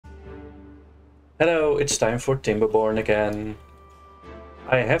Hello, it's time for Timberborn again.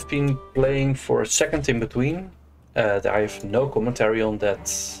 I have been playing for a second in between. I have no commentary on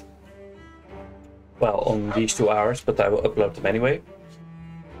that, well, on these 2 hours, but I will upload them anyway.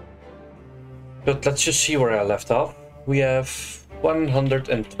 But let's just see where I left off. We have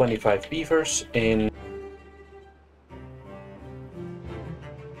 125 beavers in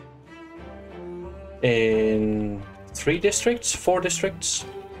four districts.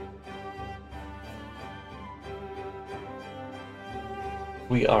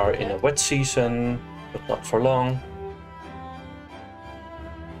 We are in a wet season, but not for long.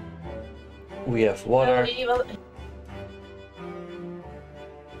 We have water.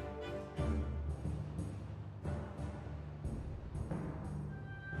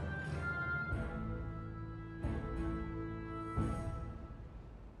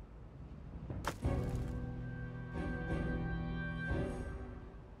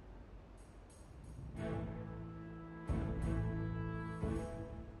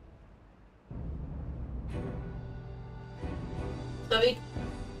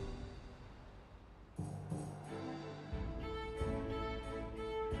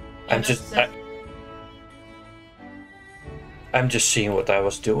 I'm just seeing what I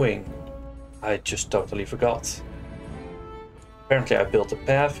was doing. I just totally forgot. Apparently I built a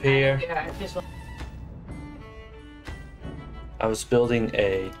path here. I was building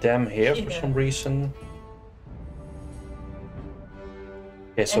a dam here for some reason.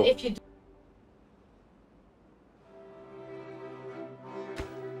 Okay, so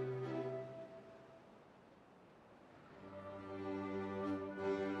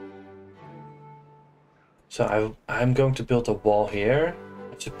I'm going to build a wall here,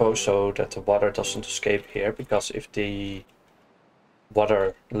 I suppose, so that the water doesn't escape here, because if the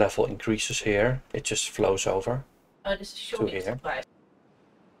water level increases here, it just flows over to here.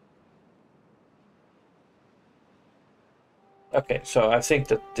 Okay, so I think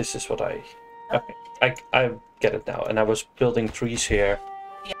that this is what I get it now. And I was building trees here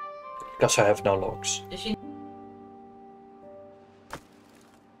because I have no logs.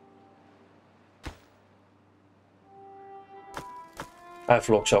 I have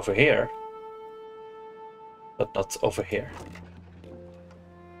logs over here, but not over here.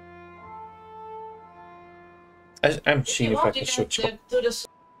 I'm seeing if I can switch.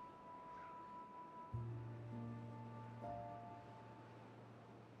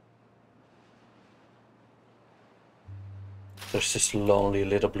 There's this lonely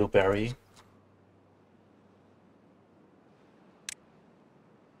little blueberry.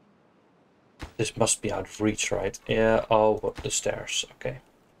 This must be out of reach, right? Yeah, oh, the stairs, okay.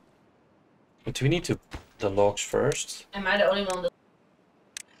 But we need the logs first. Am I the only one that...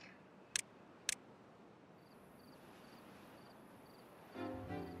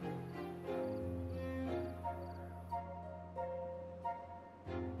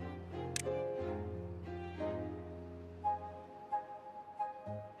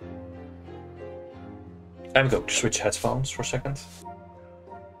 I'm going to switch headphones for a second.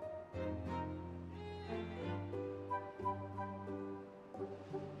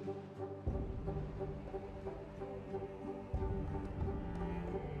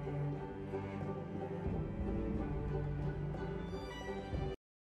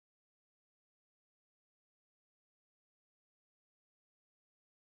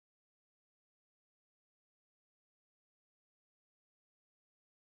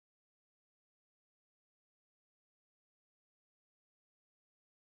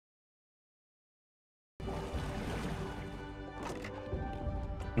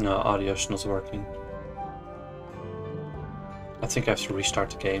 No, audio's not working. I think I have to restart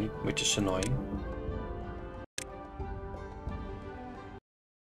the game, which is annoying.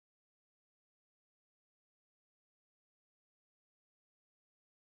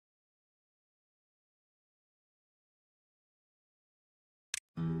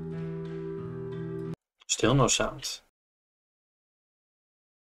 Still no sound.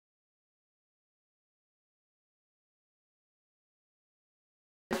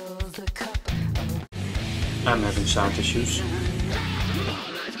 I'm having sound issues.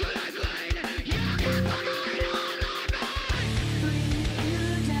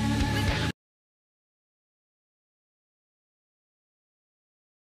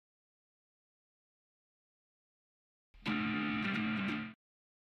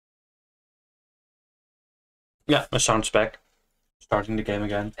 Yeah, my sound's back. Starting the game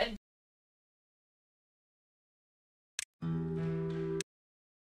again.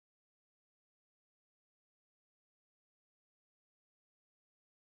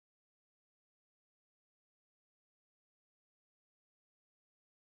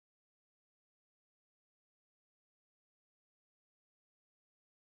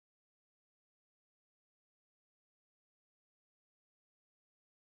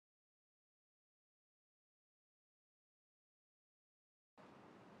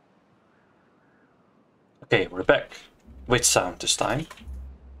 Okay, we're back. With sound this time.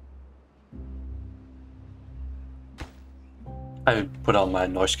 I put on my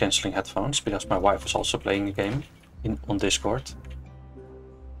noise cancelling headphones because my wife is also playing a game on Discord.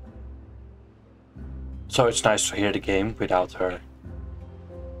 So it's nice to hear the game without her.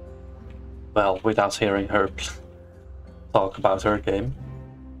 Well, without hearing her talk about her game.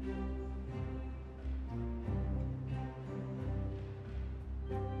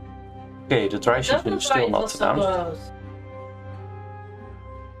 Okay, the dry season is still not announced.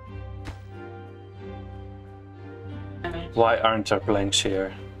 Why aren't there blanks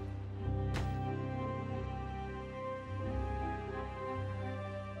here?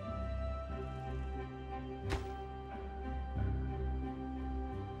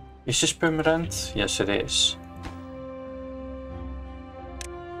 Is this permanent? Yes, it is.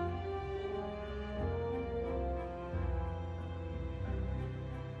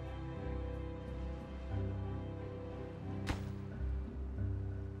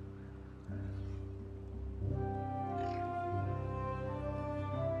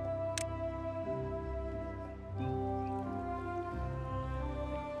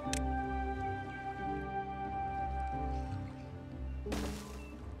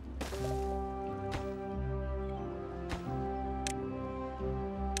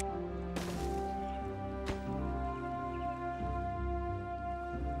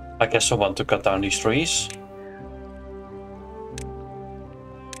 I guess I want to cut down these trees.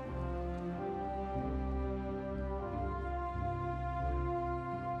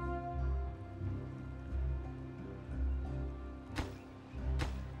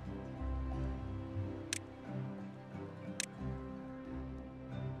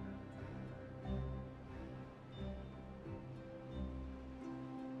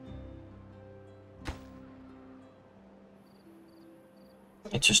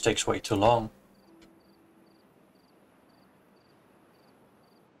 It just takes way too long.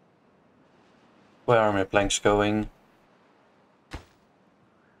 Where are my planks going?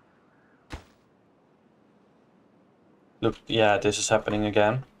 Look, yeah, this is happening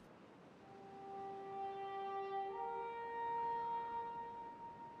again.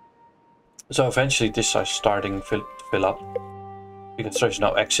 So eventually this is starting to fill up. Because there's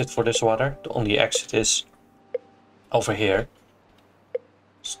no exit for this water. The only exit is over here.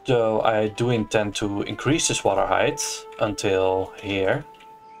 So I do intend to increase this water height until here.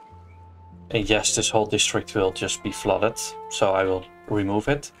 And yes, this whole district will just be flooded. So I will remove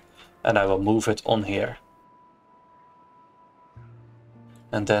it. And I will move it on here.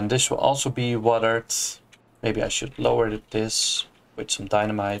 And then this will also be watered. Maybe I should lower this with some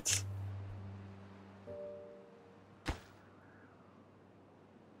dynamite.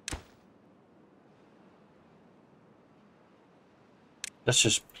 Let's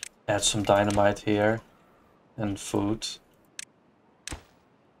just add some dynamite here and food.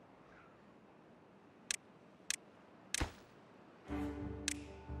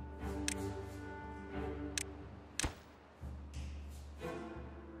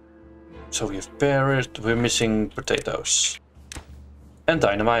 So we have carrot, we're missing potatoes. And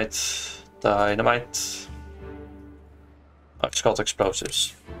dynamite. Dynamite. Oh, it's called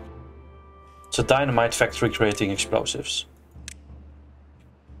explosives. It's a dynamite factory creating explosives.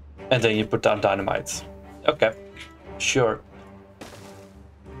 And then you put down dynamite. Okay, sure.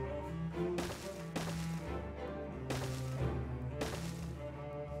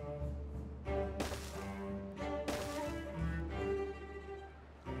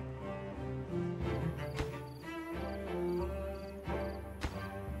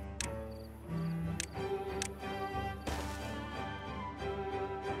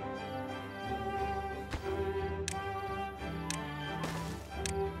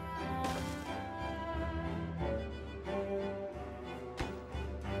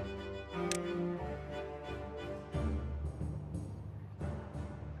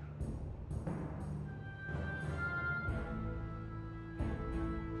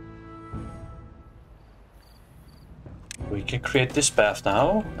 We can create this path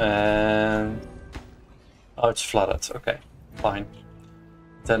now, and oh, it's flooded. Okay, fine.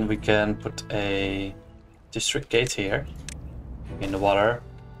 Then we can put a district gate here in the water,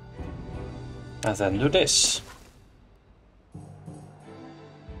 and then do this.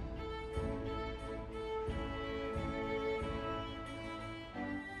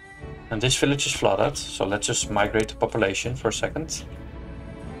 And this village is flooded, so let's just migrate the population for a second.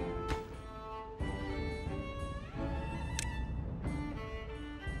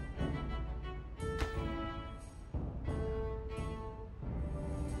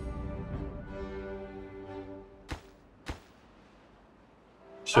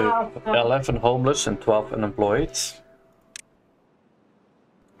 So 11 homeless and 12 unemployed.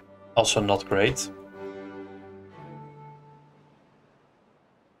 Also not great.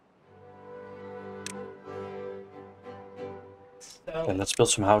 Okay, let's build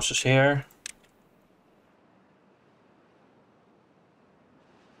some houses here.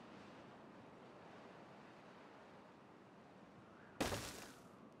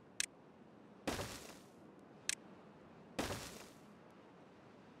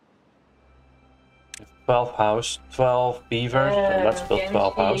 House, 12 beavers, so let's build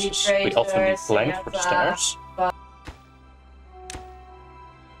 12 houses. We also need planks for the stairs.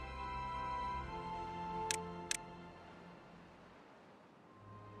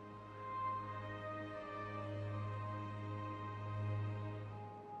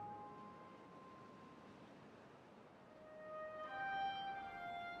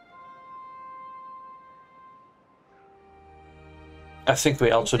 I think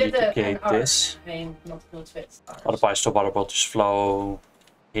we also need to gate this. Otherwise the water will just flow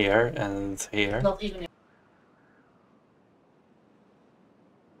here and here. Not even.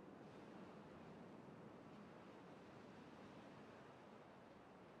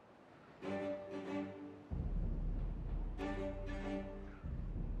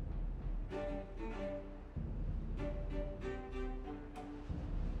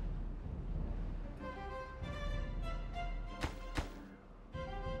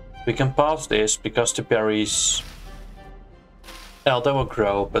 We can pass this because the berries, well, they will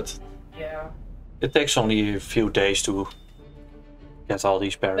grow, but yeah, it takes only a few days to get all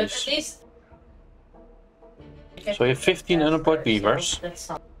these berries. But at least so we have 15 unemployed beavers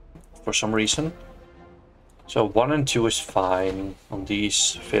for some reason. So 1 and 2 is fine on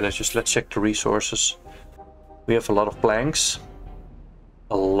these villages. Let's check the resources. We have a lot of planks.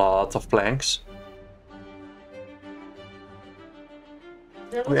 A lot of planks.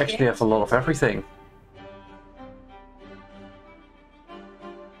 We actually have a lot of everything.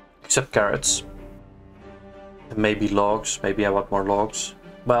 Except carrots. And maybe logs. Maybe I want more logs.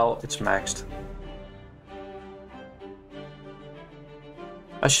 Well, it's maxed.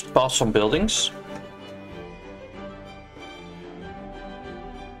 I should pass some buildings.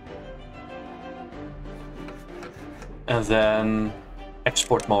 And then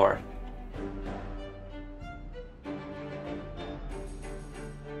export more.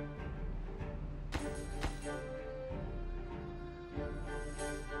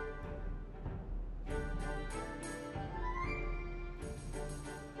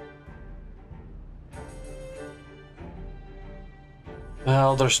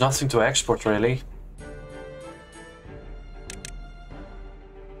 Well, there's nothing to export really.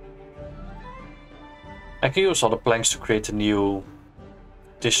 I can use all the planks to create a new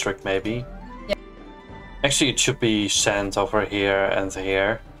district maybe. Yeah. Actually it should be sand over here and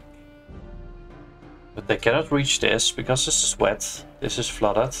here. But they cannot reach this because this is wet. This is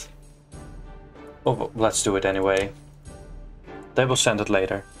flooded. Oh, well, let's do it anyway. They will send it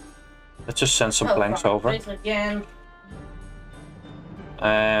later. Let's just send some planks over. Again.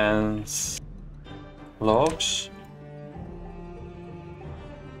 And logs.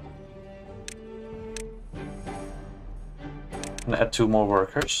 And add 2 more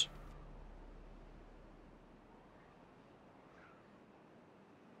workers.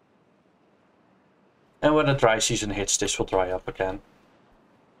 And when the dry season hits, this will dry up again.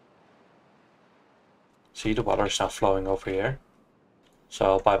 See, the water is now flowing over here.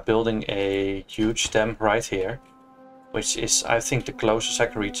 So by building a huge dam right here, which is, I think, the closest I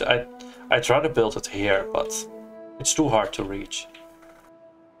can reach. I'd rather build it here, but it's too hard to reach.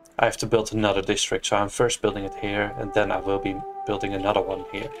 I have to build another district, so I'm first building it here, and then I will be building another one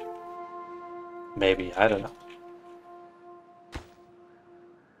here. Maybe, I don't know.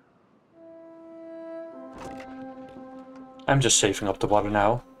 I'm just saving up the water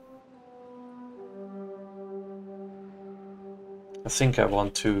now. I think I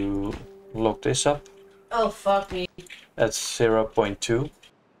want to lock this up. Oh, fuck me. At 0.2.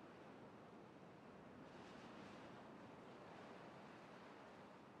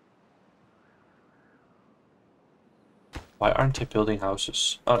 Why aren't they building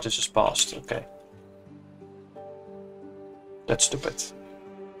houses? Oh, this is past. Okay. That's stupid.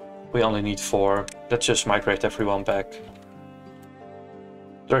 We only need 4. Let's just migrate everyone back.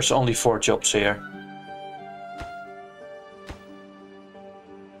 There's only 4 jobs here.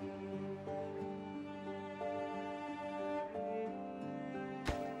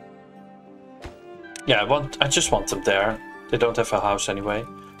 Yeah, I just want them there. They don't have a house anyway.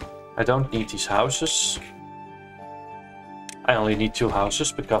 I don't need these houses. I only need 2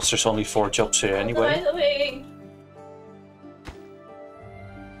 houses because there's only 4 jobs here anyway.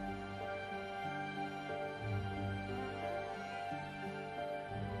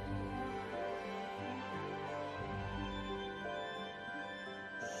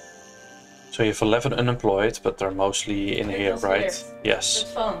 So you have 11 unemployed, but they're mostly in here, right? Here. Yes.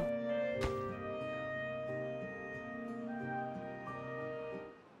 It's fun.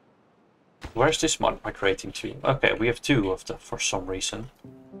 Where's this one migrating to? Okay, we have 2 of them for some reason.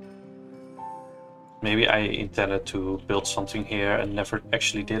 Maybe I intended to build something here and never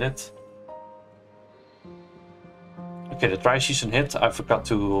actually did it. Okay, the dry season hit. I forgot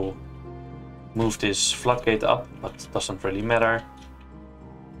to move this floodgate up, but it doesn't really matter.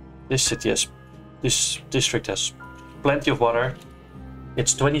 This district has plenty of water.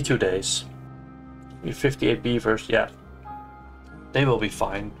 It's 22 days. We have 58 beavers, yeah. They will be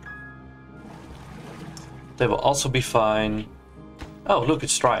fine. They will also be fine. Oh, look,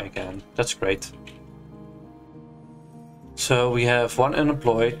 it's dry again. That's great. So we have 1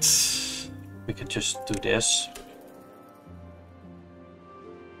 unemployed. We can just do this.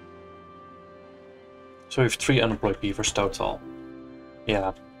 So we have 3 unemployed beavers total.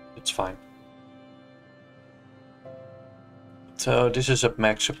 Yeah, it's fine. So this is at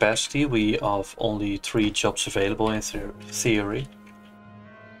max capacity. We have only 3 jobs available in theory.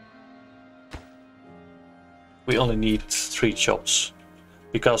 We only need 3 jobs.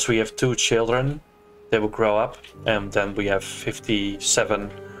 Because we have 2 children, they will grow up. And then we have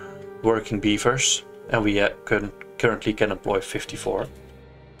 57 working beavers. And we currently can employ 54.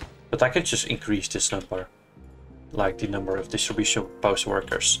 But I can just increase this number. Like the number of distribution post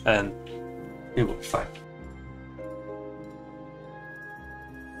workers. And we will be fine.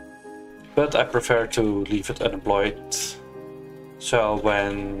 But I prefer to leave it unemployed. So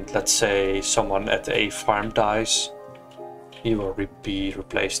when, let's say, someone at a farm dies, he will be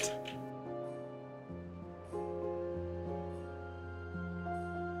replaced.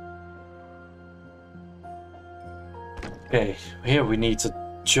 Okay, here we need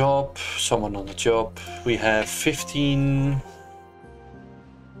a job, someone on the job. We have 15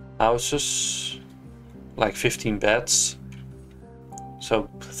 houses, like 15 beds. So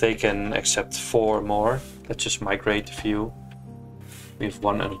they can accept 4 more. Let's just migrate a few. We have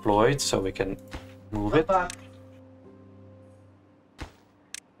 1 unemployed, so we can move it.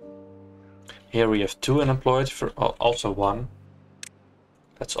 Here we have 2 unemployed, for also 1.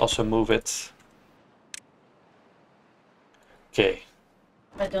 Let's also move it. Okay.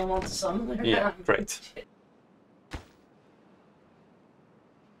 I don't want to summon. Yeah, great.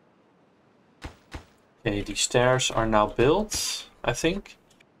 Okay, the stairs are now built, I think.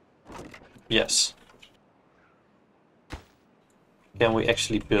 Yes. Can we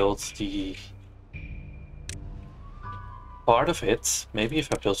actually build the part of it? Maybe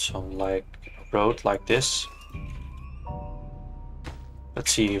if I build some like road like this.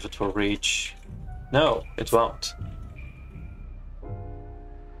 Let's see if it will reach. No, it won't.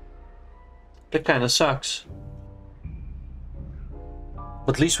 That kind of sucks.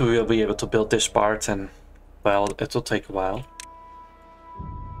 But at least we will be able to build this part, and well, it will take a while.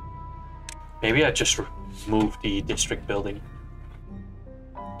 Maybe I just move the district building.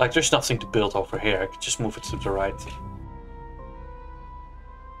 Like, there's nothing to build over here. I could just move it to the right.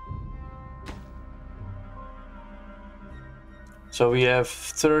 So we have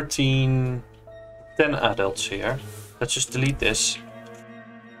 10 adults here. Let's just delete this.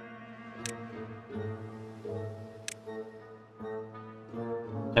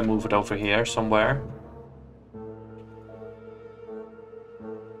 And move it over here somewhere.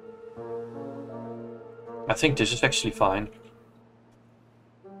 I think this is actually fine.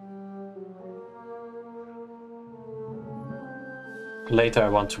 Later I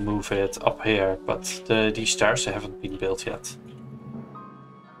want to move it up here, but these stairs haven't been built yet.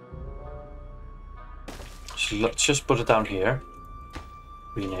 So let's just put it down here.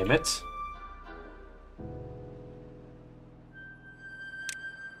 Rename it.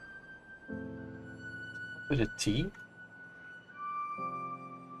 With a T.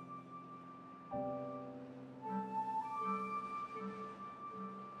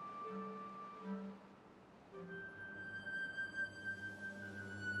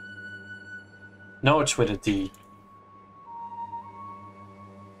 No, it's with a D.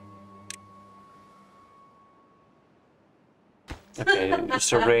 Okay, is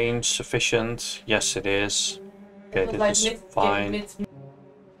the range sufficient? Yes, it is. Okay, this is fine.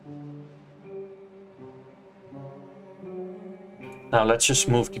 Now let's just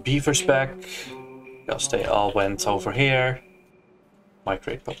move the beavers back, because they all went over here.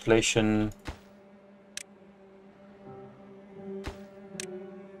 Migrate population.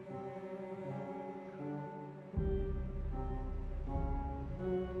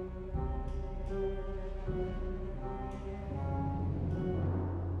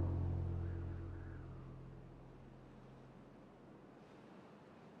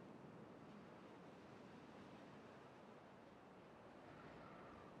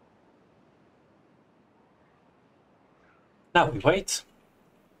 Now we wait.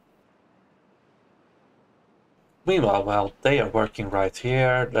 Meanwhile, while they are working right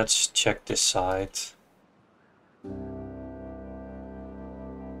here, let's check this side.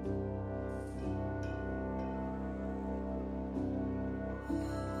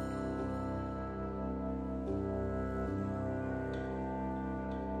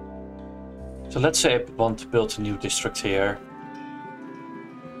 So let's say I want to build a new district here.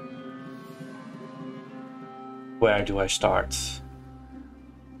 Where do I start?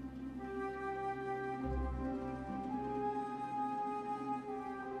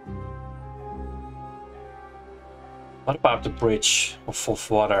 What about the bridge of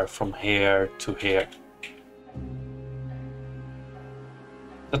water from here to here?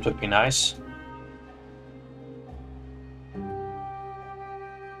 That would be nice.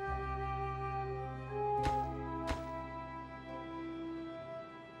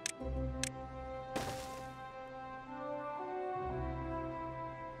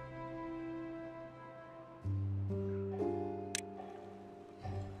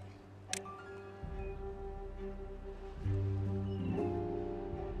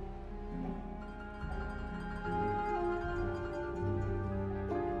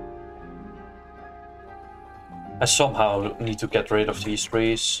 I somehow need to get rid of these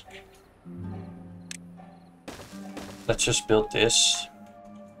trees. Let's just build this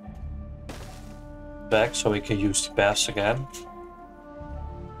back so we can use the paths again.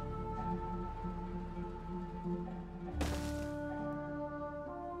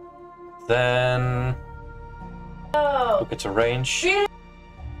 Then look at the range.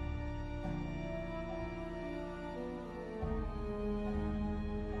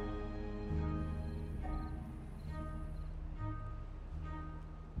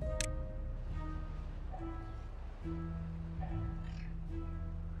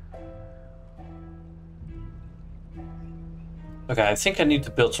 Okay, I think I need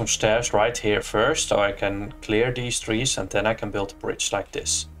to build some stairs right here first, so I can clear these trees and then I can build a bridge like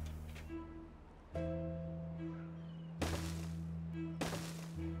this.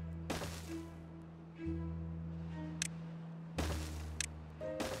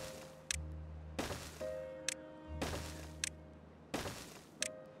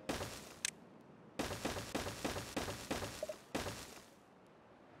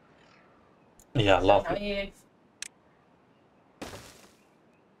 Yeah, lovely.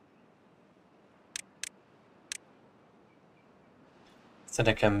 Then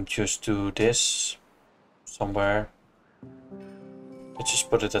I can just do this somewhere. Let's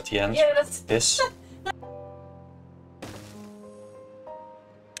just put it at the end. Yeah, that's This.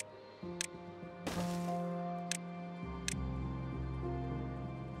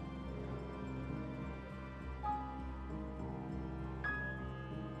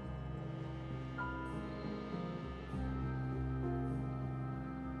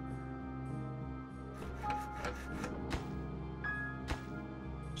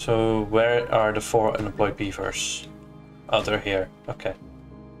 So where are the 4 unemployed beavers? Oh, they're here. Okay.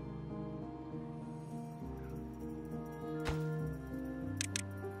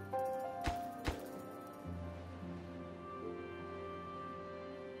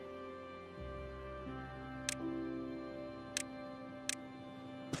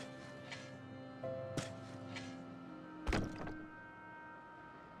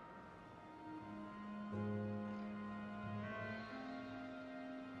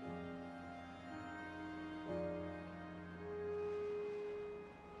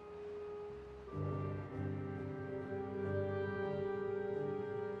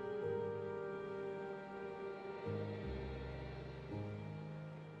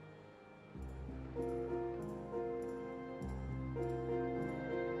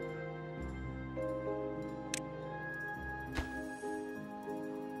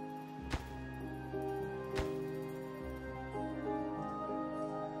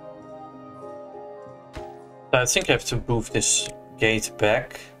 I think I have to move this gate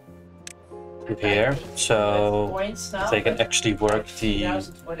back to here, so they can actually work the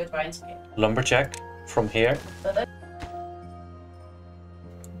lumberjack from here.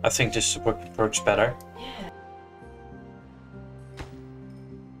 I think this works better.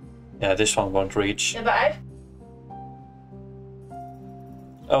 Yeah, this one won't reach.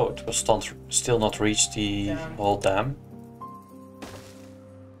 Oh, it will still not reach the whole dam.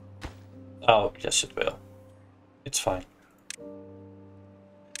 Oh, yes it will. It's fine.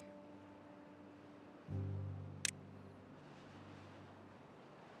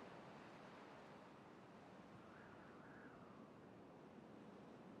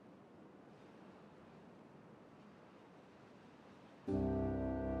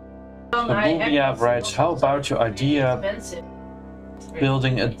 So Boobiab writes, how about your idea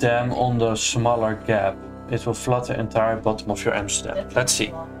building a dam on the smaller gap? It will flood the entire bottom of your Amsterdam. Let's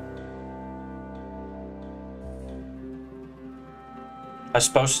see. I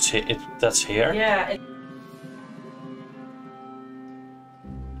suppose that's here. Yeah.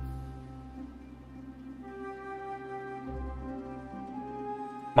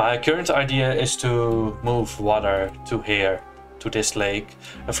 My current idea is to move water to here, to this lake,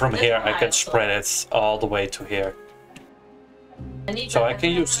 and from here I can spread it all the way to here. So I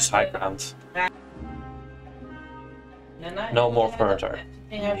can use this high ground. No more further.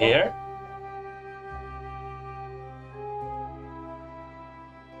 Here.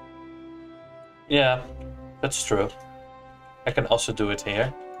 Yeah, that's true. I can also do it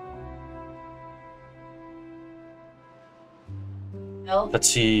here. Let's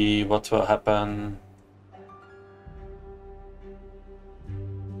see what will happen.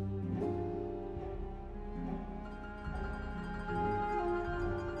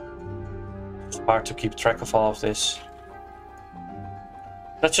 It's hard to keep track of all of this.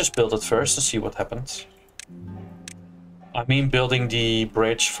 Let's just build it first and see what happens. I mean, building the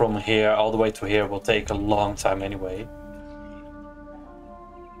bridge from here all the way to here will take a long time anyway.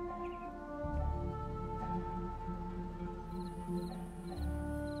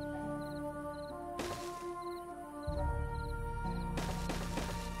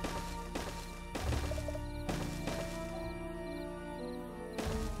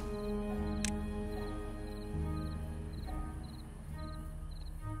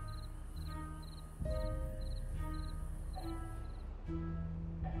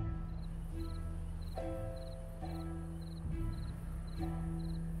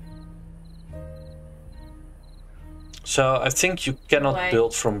 So I think you cannot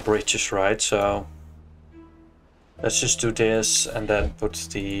build from bridges, right? So let's just do this and then put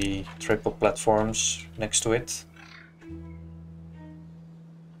the triple platforms next to it.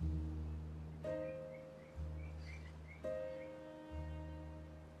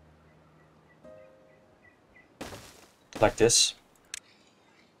 Like this.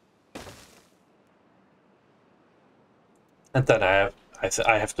 And then I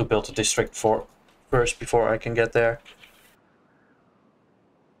have to build a district first before I can get there.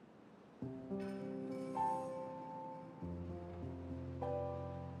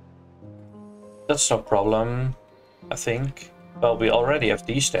 That's no problem, I think. Well, we already have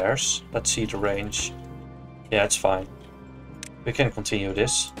these stairs. Let's see the range. Yeah, it's fine. We can continue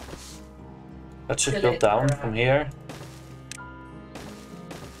this. Let's just build down from here.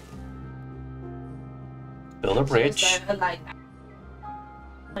 Build a bridge.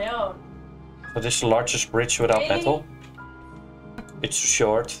 So this is the largest bridge without metal. It's too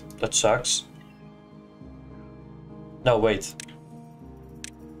short. That sucks. No, wait.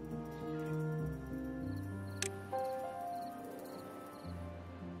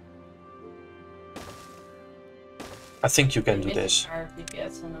 I think you can do this.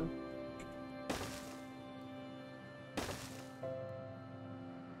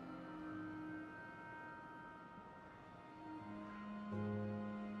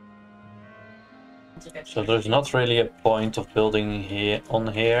 So there's not really a point of building here on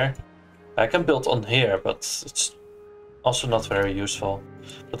here. I can build on here, but it's also not very useful.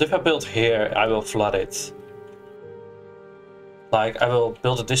 But if I build here, I will flood it. Like, I will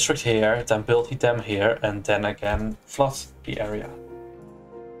build a district here, then build a dam here, and then again flood the area.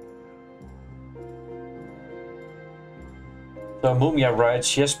 So Mumia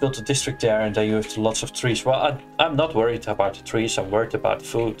writes, yes, build a district there, and then you have lots of trees. Well, I'm not worried about the trees, I'm worried about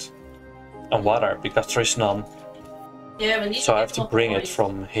food and water, because there is none. Yeah, we need so I have to bring it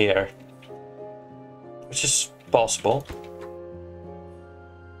from here, which is possible.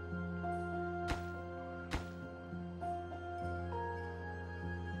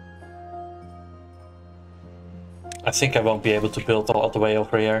 I think I won't be able to build all the way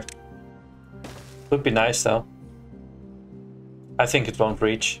over here. Would be nice though. I think it won't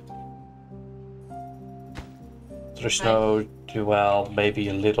reach. There's no, well, maybe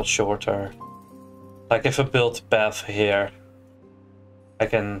a little shorter. Like if I build a path here, I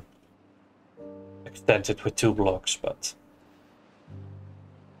can extend it with 2 blocks, but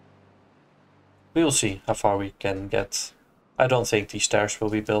we will see how far we can get. I don't think these stairs will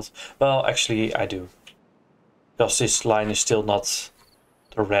be built. Well, actually I do. Because this line is still not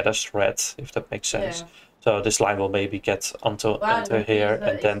the reddest red, if that makes sense. Yeah. So this line will maybe get onto here,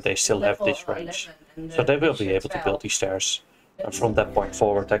 and then they still have this range. So they will be able to build these stairs. And from that point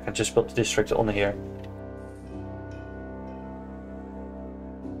forward, I can just build the district on here.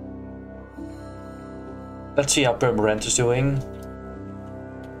 Let's see how Permanent is doing.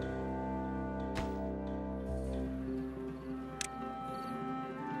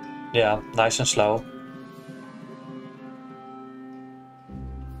 Yeah, nice and slow.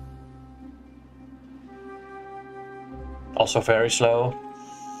 Also very slow.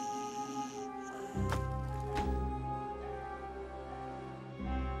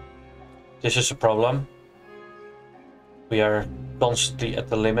 This is a problem. We are constantly at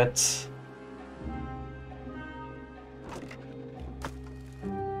the limit.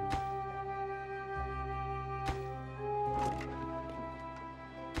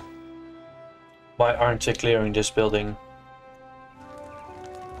 Why aren't they clearing this building?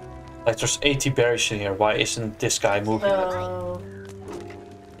 Like there's 80 berries in here. Why isn't this guy moving it?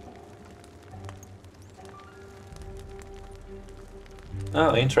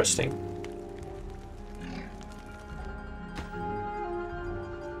 Oh, interesting.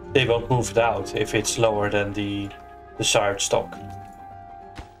 They won't move it out if it's lower than the desired stock.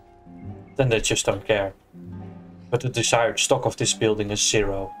 Then they just don't care. But the desired stock of this building is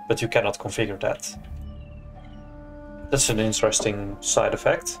 0, but you cannot configure that. That's an interesting side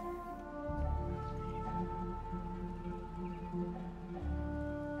effect.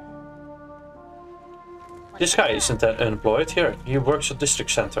 This guy isn't that unemployed here. He works at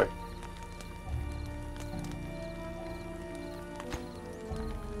district center.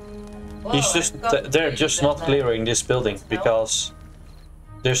 Whoa, He's just they're just not clearing this building because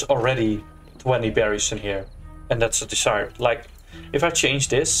there's already 20 berries in here, and that's a desired. Like, if I change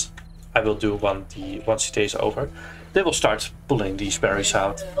this, I will do once the day is over. They will start pulling these berries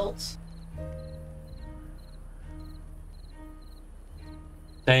out.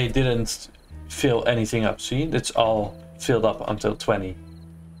 They didn't fill anything up. See, it's all filled up until 20,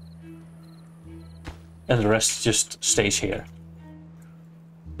 and the rest just stays here.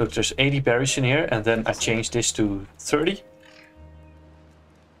 Look, there's 80 berries in here, and then I change this to 30.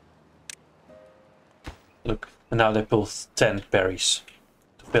 Look, and now they pull 10 berries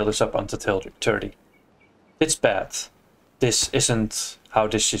to fill this up until 30. It's bad. This isn't how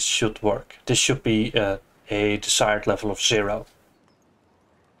this should work. This should be a desired level of 0.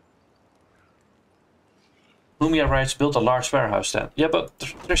 Mumia writes, build a large warehouse then. Yeah, but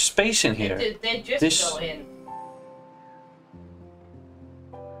there's space in here. They just go in.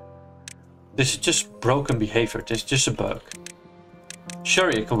 This is just broken behavior. This is just a bug. Sure,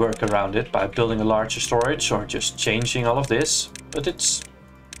 you can work around it by building a larger storage or just changing all of this, but it's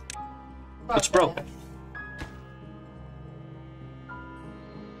broken.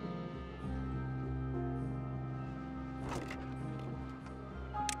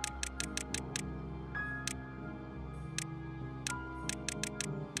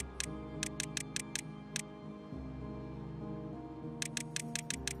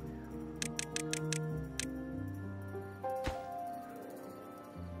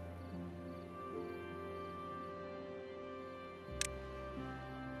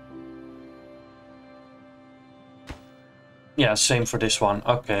 Yeah, same for this one.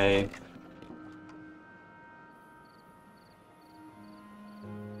 Okay.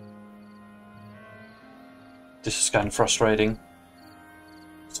 This is kind of frustrating.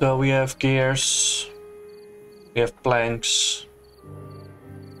 So we have gears. We have planks.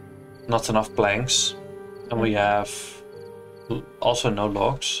 Not enough planks. And we have also no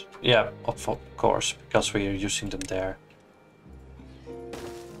logs. Yeah, of course, because we are using them there.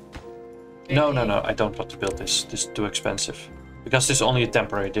 No, I don't want to build this. This is too expensive. Because this is only a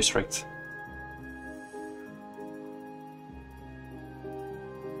temporary district.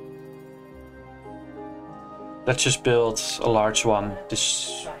 Let's just build a large one.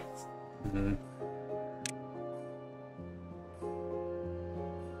 This...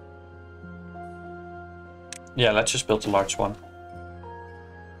 Yeah, let's just build a large one.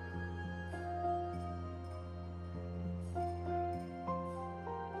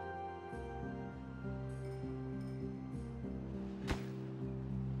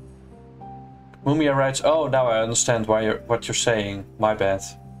 Mumia writes, oh, now I understand what you're saying. My bad.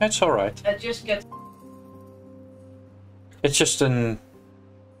 It's alright. It's just a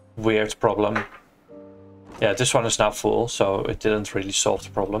weird problem. Yeah, this one is now full, so it didn't really solve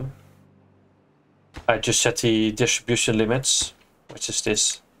the problem. I just set the distribution limits, which is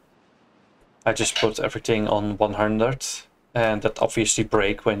this. I just put everything on 100, and that obviously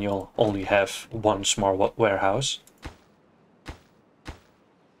breaks when you'll only have one small warehouse.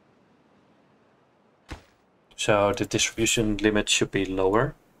 So the distribution limit should be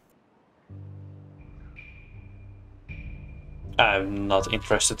lower. I'm not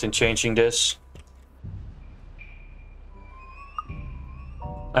interested in changing this.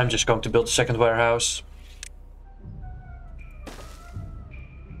 I'm just going to build a second warehouse.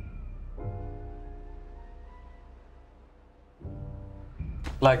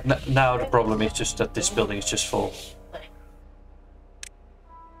 Like now the problem is just that this building is just full.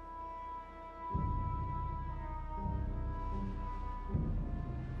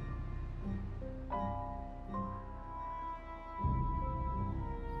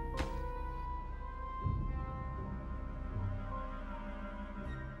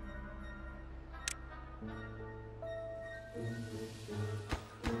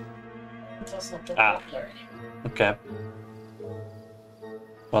 Ah, okay.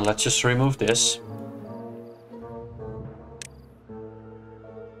 Well, let's just remove this.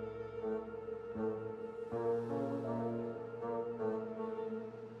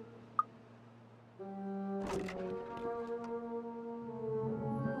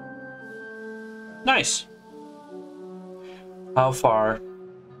 Nice. How far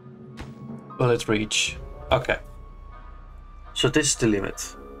will it reach? Okay. So this is the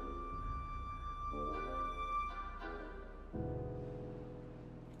limit.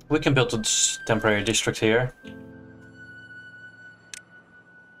 We can build a temporary district here.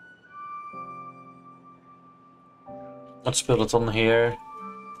 Let's build it on here.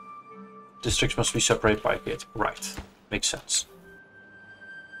 Districts must be separated by a gate. Right. Makes sense.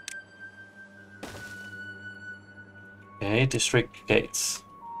 Okay, district gates.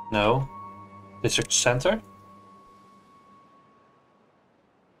 No. District center?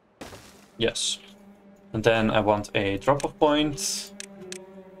 Yes. And then I want a drop-off point.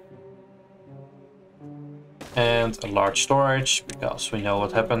 And a large storage, because we know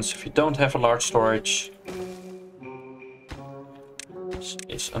what happens if you don't have a large storage. This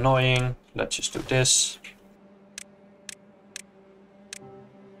is annoying. Let's just do this.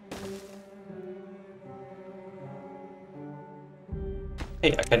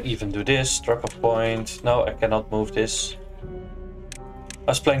 Hey, I can even do this. Drop-off point. No, I cannot move this.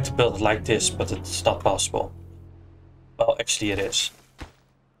 I was planning to build it like this, but it's not possible. Well, actually it is.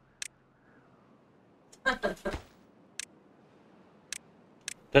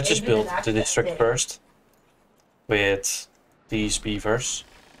 Let's just build the district first with these beavers.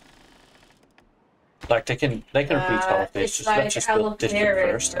 Like they can reach all of this. Just let's just build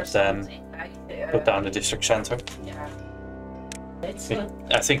district first and then put down the district center. Yeah.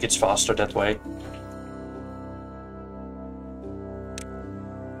 I think it's faster that way.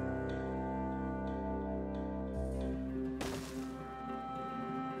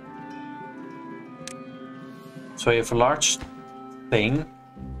 So you have a large thing,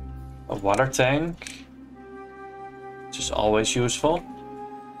 a water tank, which is always useful.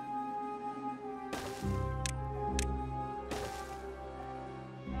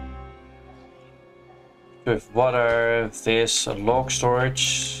 With water, this, a log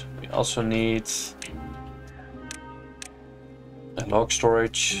storage. We also need a log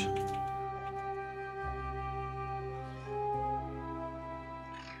storage.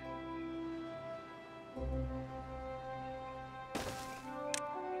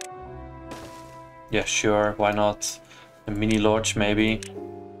 Yeah, sure, why not? A mini lodge, maybe.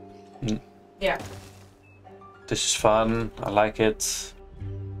 Yeah. This is fun, I like it.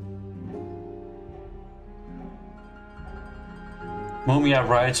 Mumia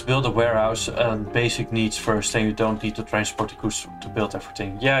writes, build a warehouse and basic needs first, and you don't need to transport the goods to build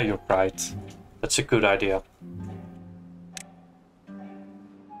everything. Yeah, you're right. That's a good idea.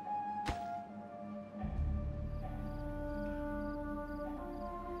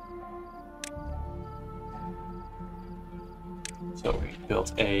 So we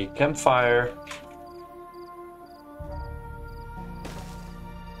built a campfire.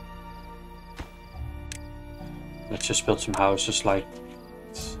 Let's just build some houses. Like,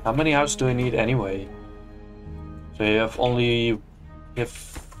 how many houses do we need anyway? So you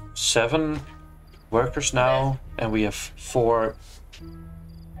have 7 workers now, and we have 4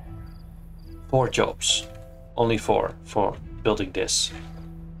 jobs. Only 4 for building this.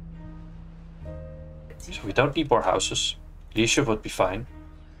 So we don't need more houses. Leisure would be fine.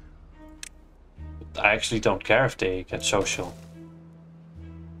 But I actually don't care if they get social.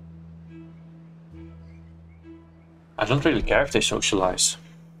 I don't really care if they socialize.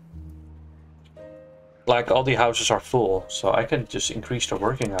 Like, all the houses are full, so I can just increase their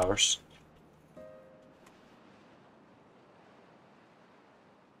working hours.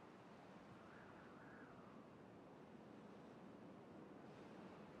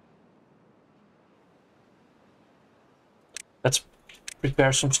 Let's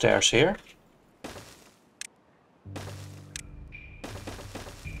prepare some stairs here.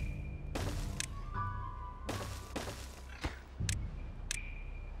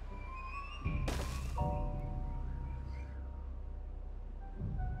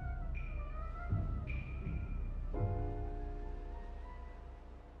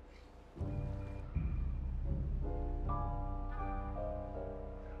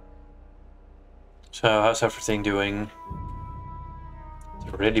 So how's everything doing?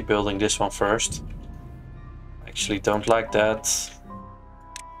 Really building this one first. Actually don't like that.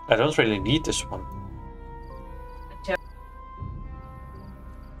 I don't really need this one.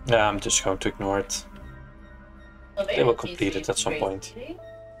 Yeah, I'm just going to ignore it. They will complete it at some point.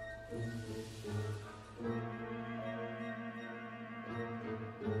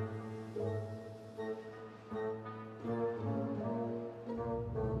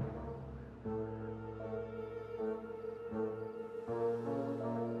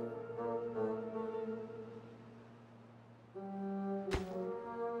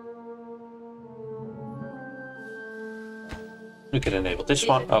 We can enable this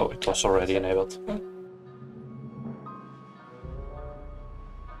one. Oh, it was already enabled.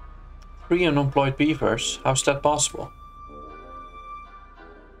 3 unemployed beavers? How's that possible?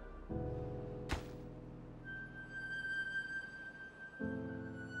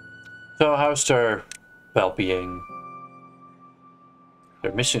 So how's their well-being?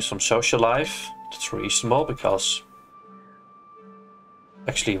 They're missing some social life. That's reasonable because...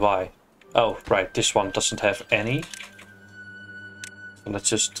 Actually, why? Oh, right, this one doesn't have any. So let's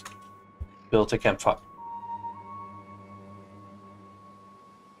just build a campfire.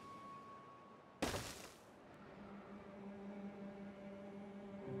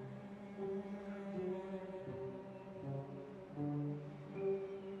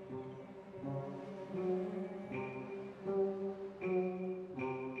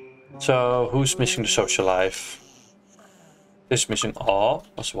 So who's missing the social life? This is missing all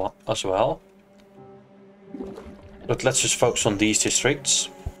as well. But let's just focus on these districts.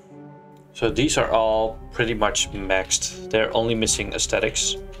 So these are all pretty much maxed. They're only missing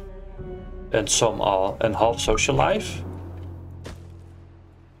aesthetics. And some are and half social life.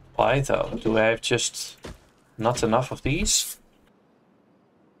 Why though? Do I have just not enough of these?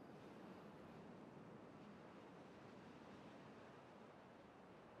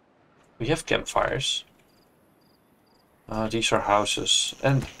 We have campfires. These are houses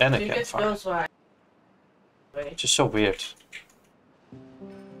and a campfire. Which is so weird.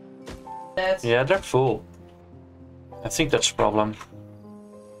 Yeah, they're full. I think that's a problem.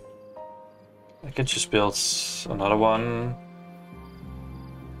 I can just build another one.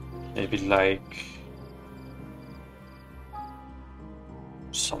 Maybe like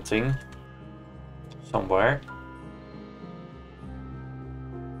something somewhere.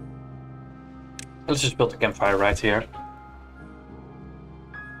 Let's just build a campfire right here.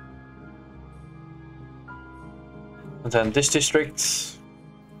 And then this district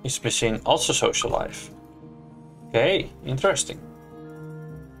is missing also social life. Okay, interesting.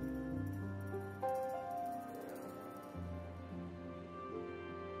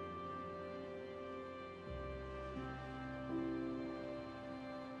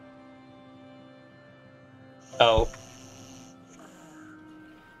 Oh.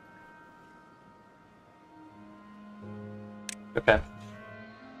 Okay.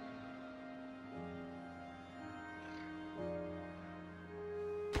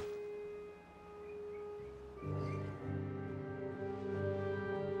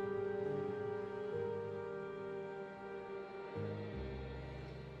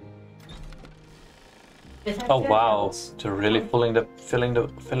 Oh wow, they're really filling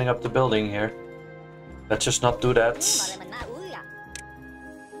up the building here. Let's just not do that.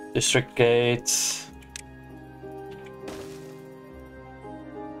 District gate.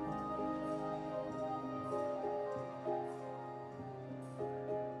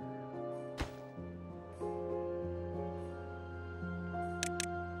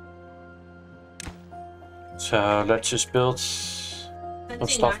 So let's just build some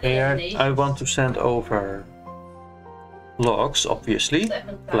stuff here. I want to send over logs, obviously.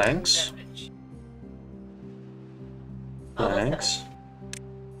 Planks. Planks.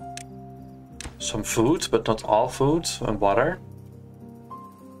 Some food, but not all food, and water.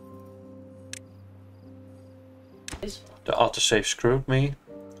 The autosave screwed me.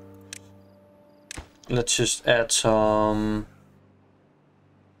 Let's just add some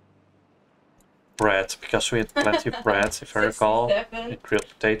bread, because we had plenty of bread, if I recall. And grilled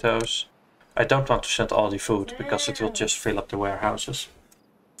potatoes. I don't want to send all the food, because it will just fill up the warehouses.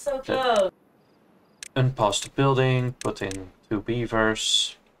 So close. Unpause the building, put in 2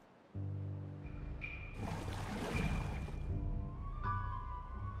 beavers.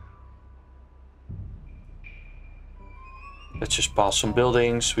 Let's just pause some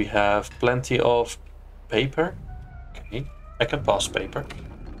buildings. We have plenty of paper. Okay, I can pause paper.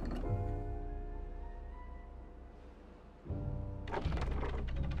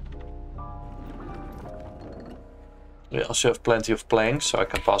 We also have plenty of planks, so I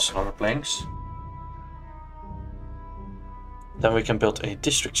can pass another planks. Then we can build a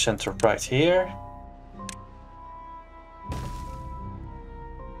district center right here.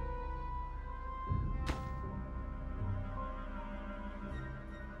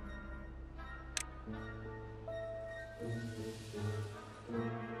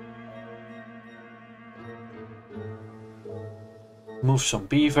 Move some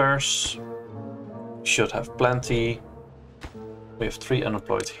beavers. Should have plenty. We have 3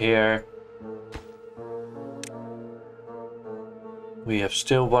 unemployed here. We have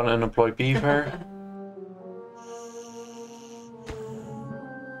still 1 unemployed beaver.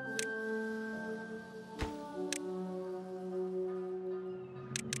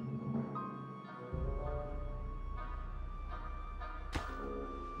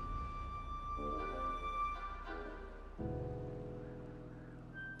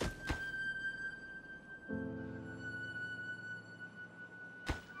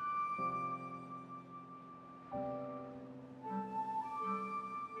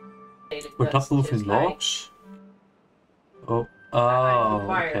 We're not moving logs. Oh,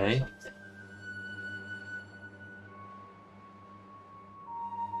 okay.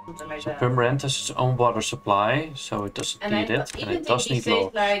 So Primrant has its own water supply, so it doesn't need it, and it does need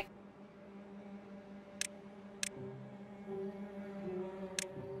logs. Like...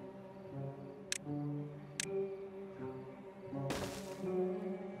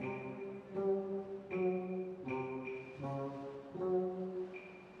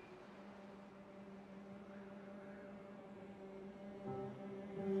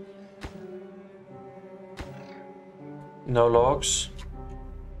 No logs.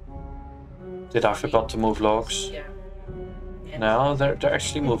 Did I forgot to move logs? Yeah. No, they're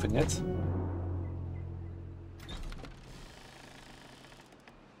actually moving it.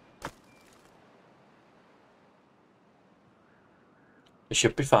 It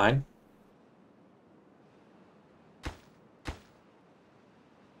should be fine.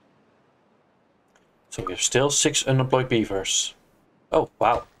 So we have still 6 unemployed beavers. Oh,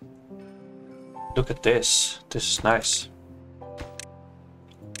 wow. Look at this. This is nice.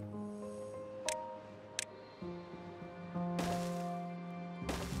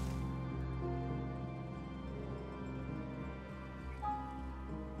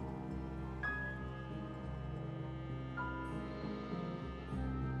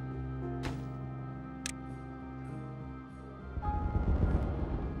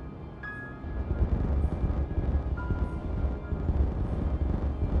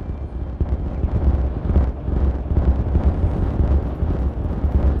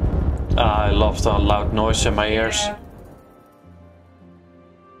 I love the loud noise in my ears. Yeah.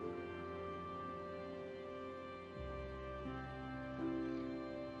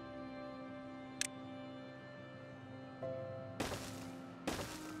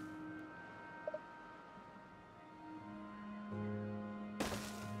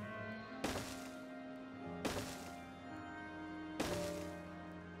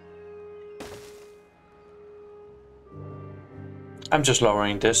 I'm just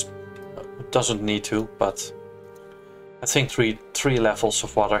lowering this. It doesn't need to, but I think three levels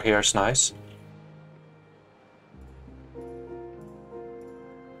of water here is nice.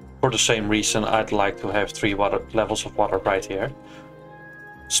 For the same reason, I'd like to have 3 levels of water right here.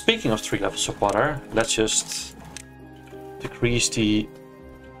 Speaking of 3 levels of water, let's just decrease the...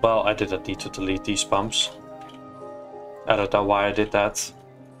 Well, I didn't need to delete these pumps. I don't know why I did that.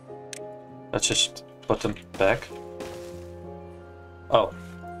 Let's just put them back. Oh.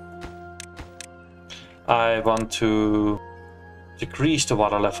 I want to decrease the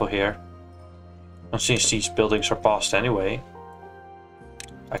water level here. And since these buildings are past anyway,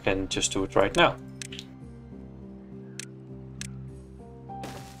 I can just do it right now.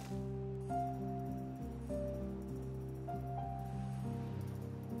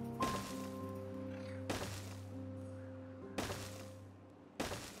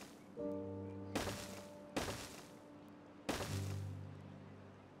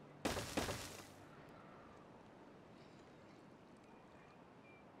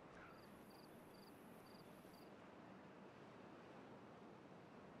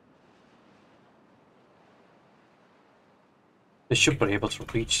 They should be able to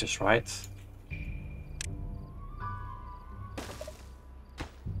reach this, right?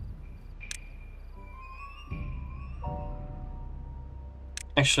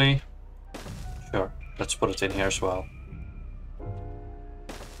 Actually, sure. Let's put it in here as well.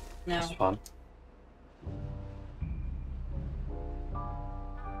 No. That's fun.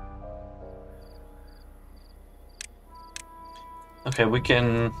 Okay, we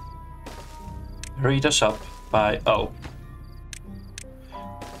can hurry this up by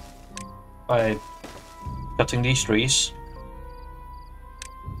by cutting these trees.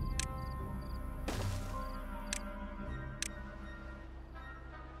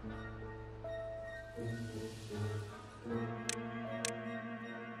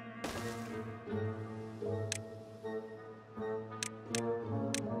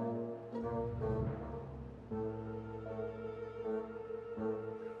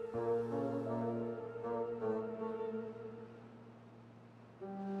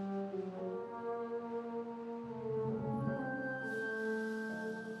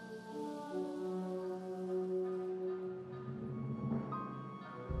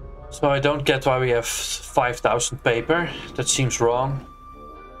 So I don't get why we have 5,000 paper. That seems wrong.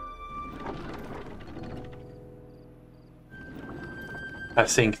 I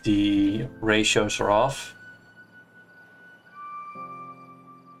think the ratios are off.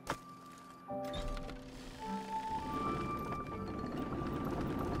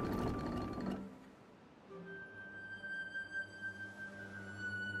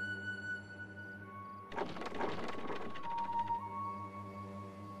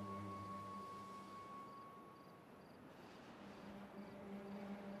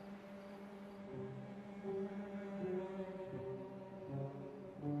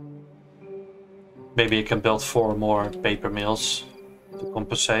 Maybe I can build 4 more paper mills to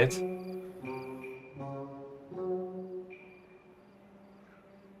compensate.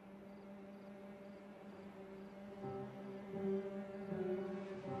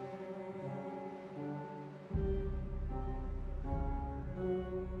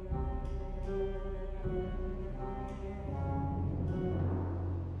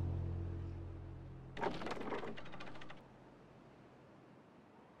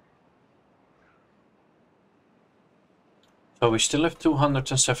 So we still have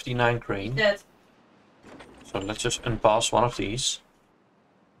 279 grain. That. So let's just unpass one of these.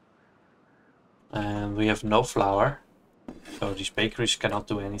 And we have no flour. So these bakeries cannot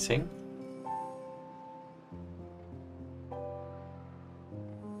do anything.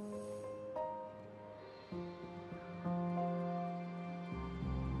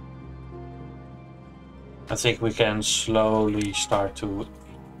 I think we can slowly start to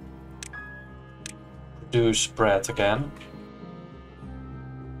produce bread again.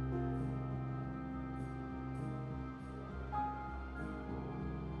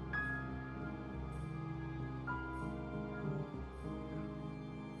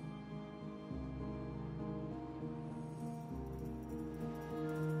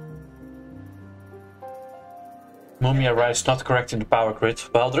 Mumia writes not correct in the power grid.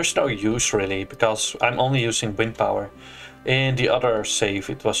 Well, there's no use really, because I'm only using wind power. In the other save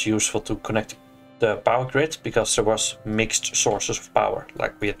it was useful to connect the power grid because there was mixed sources of power.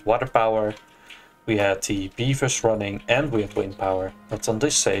 Like we had water power, we had the beavers running, and we had wind power. But on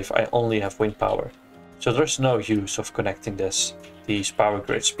this save I only have wind power. So there's no use of connecting these power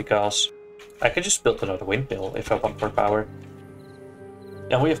grids, because I can just build another windmill if I want more power.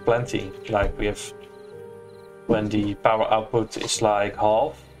 And we have plenty, like we have... When the power output is like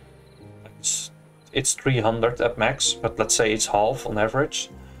half, it's 300 at max, but let's say it's half on average,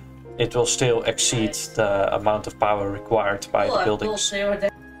 it will still exceed the amount of power required by the buildings.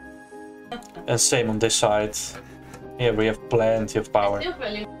 And same on this side. Here we have plenty of power.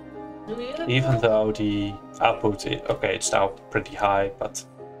 Even though the output, okay, it's now pretty high, but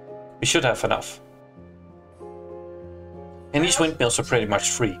we should have enough. And these windmills are pretty much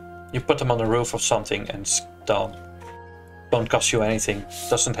free. You put them on the roof of something and it's done. Don't cost you anything.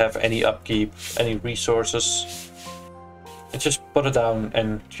 Doesn't have any upkeep, any resources. You just put it down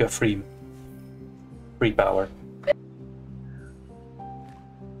and you have free power.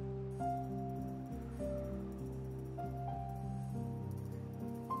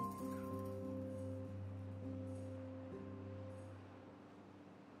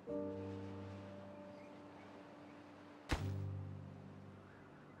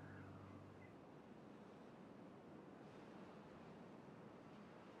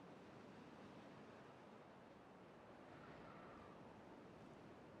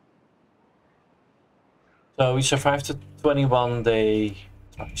 So we survived the 21-day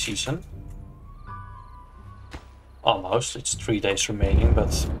dry season. Almost, it's 3 days remaining,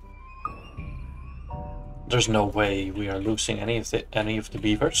 but there's no way we are losing any of the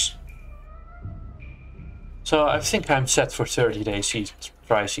beavers. So I think I'm set for 30-day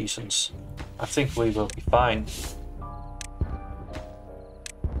dry seasons. I think we will be fine.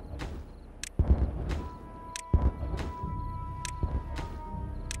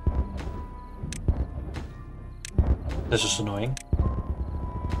 This is annoying.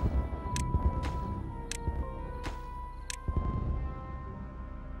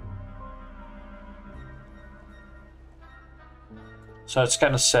 So it's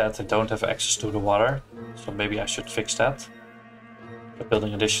kind of sad I don't have access to the water, so maybe I should fix that by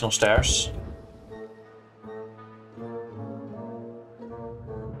building additional stairs.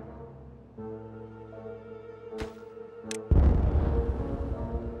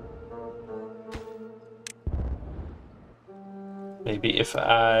 Maybe if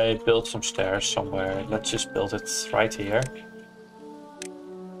I build some stairs somewhere, let's just build it right here.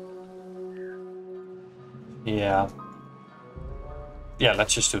 Yeah. Yeah,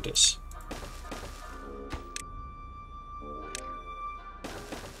 let's just do this.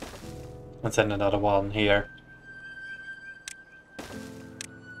 And then another one here.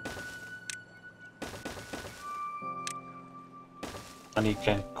 And you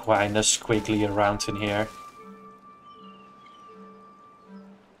can kind of squiggly around in here.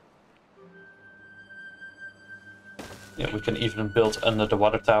 Yeah, we can even build under the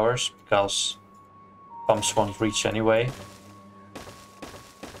water towers, because pumps won't reach anyway.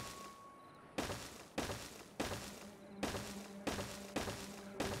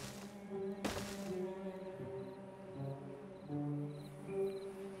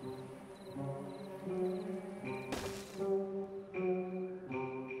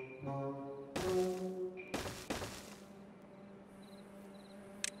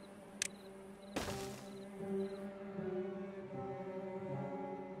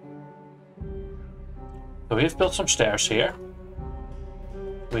 So we've built some stairs here.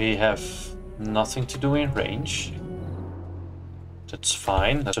 We have nothing to do in range. That's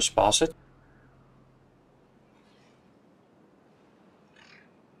fine, let's just pass it.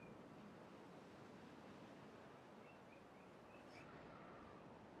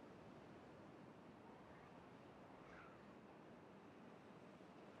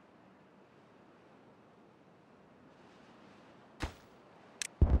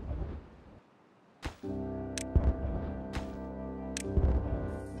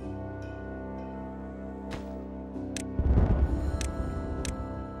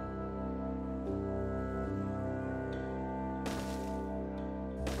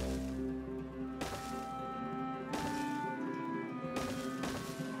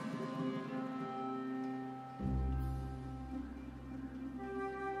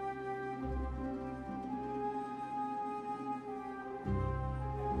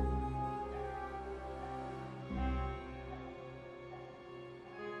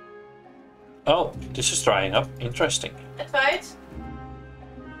 Oh, this is drying up. Interesting. Het feit?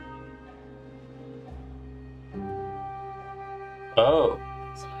 Oh.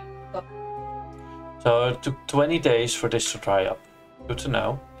 So it took 20 days for this to dry up. Good to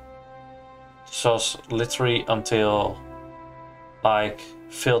know. This was literally until, like,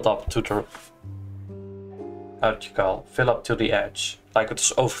 filled up to the... How do you call? Fill up to the edge. Like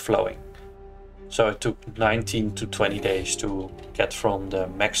it's overflowing. So it took 19 to 20 days to get from the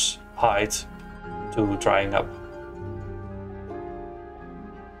max height to drying up.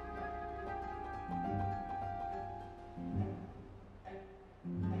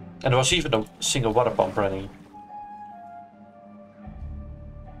 And there was even a single water pump running.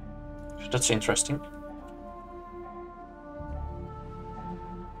 So that's interesting.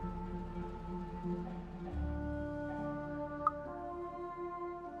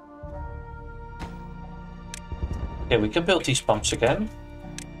 Okay, we can build these pumps again.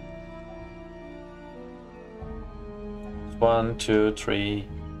 1, 2, 3,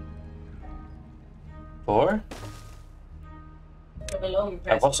 4.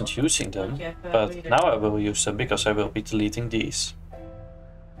 I wasn't using them, but now I will use them because I will be deleting these.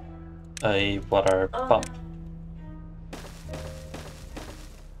 A water pump.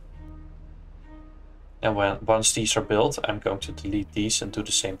 And once these are built, I'm going to delete these and do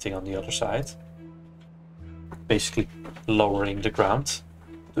the same thing on the other side. Basically lowering the ground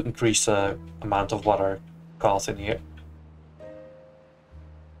to increase the amount of water caught in here.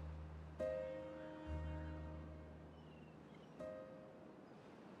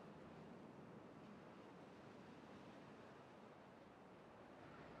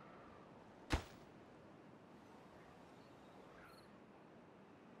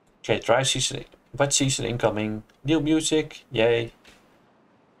 Okay, dry season, wet season incoming. New music, yay.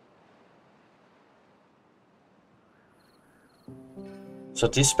 So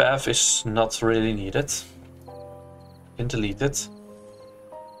this path is not really needed. You can delete it.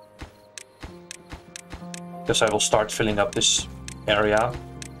 Because I will start filling up this area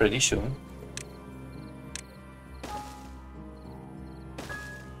pretty soon.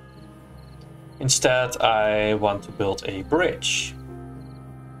 Instead, I want to build a bridge.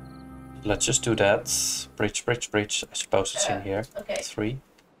 Let's just do that. Bridge, bridge, bridge. I suppose it's in here. Okay. 3.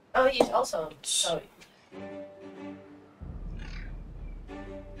 Oh, he's also. Sorry.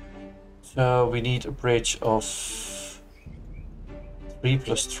 So we need a bridge of 3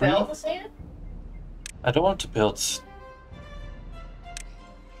 plus 3. I don't want to build.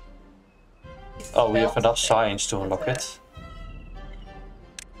 Oh, we have enough science to unlock it.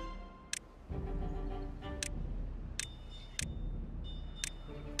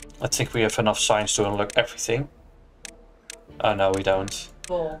 I think we have enough science to unlock everything. Oh no, we don't.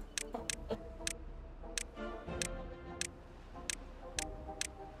 Cool.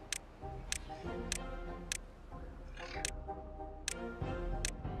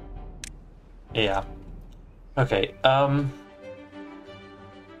 Yeah. Okay,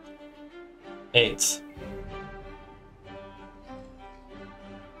 8.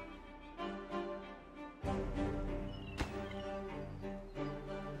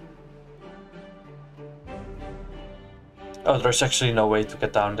 Oh, there's actually no way to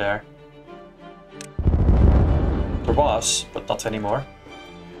get down there. There was, but not anymore.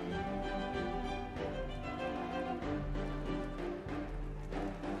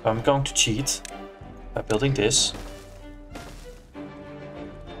 I'm going to cheat by building this.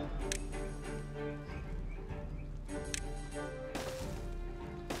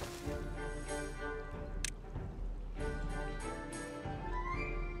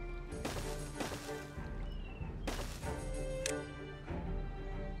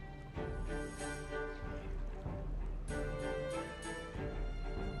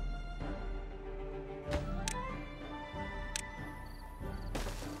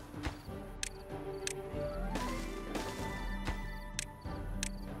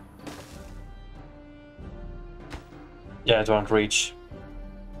 Yeah, it won't reach.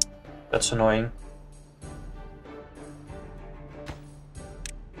 That's annoying.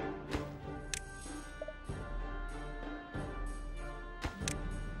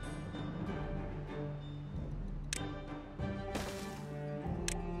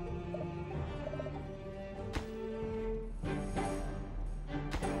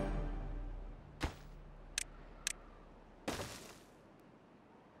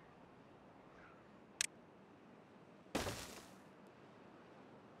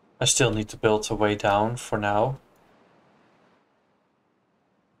 I still need to build a way down for now.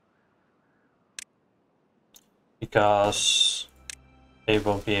 Because they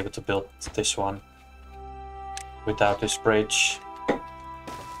won't be able to build this one without this bridge.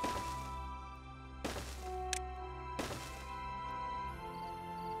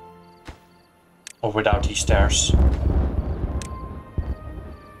 Or without these stairs.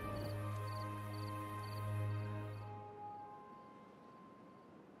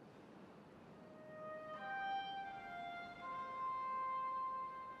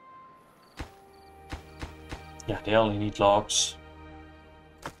 Yeah, they only need logs.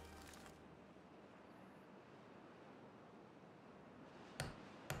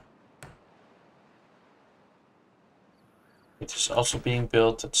 It is also being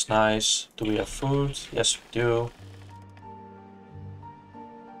built, that's nice. Do we have food? Yes, we do.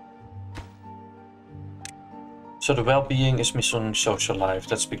 So the well-being is missing social life.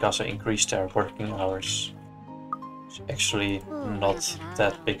 That's because I increased their working hours. It's actually not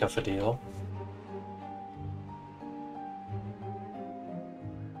that big of a deal.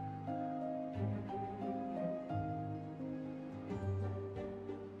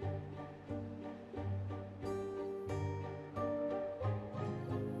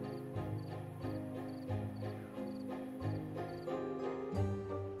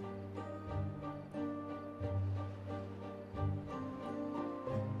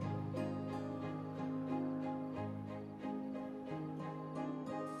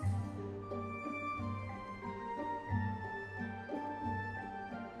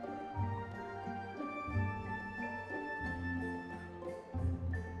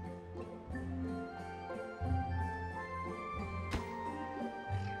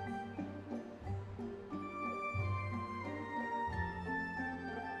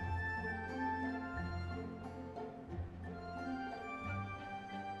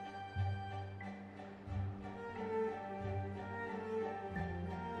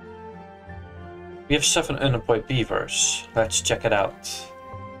 We have 7 unemployed beavers. Let's check it out.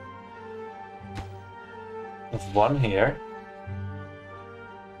 We have 1 here.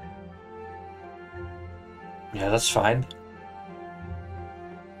 Yeah, that's fine.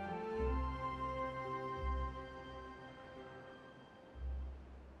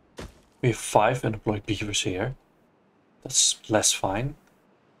 We have 5 unemployed beavers here. That's less fine.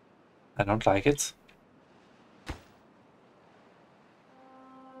 I don't like it.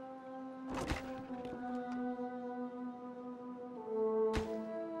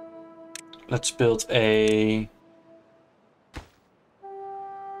 Let's build a...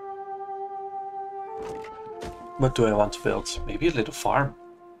 What do I want to build? Maybe a little farm.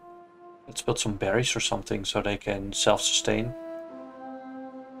 Let's build some berries or something so they can self-sustain.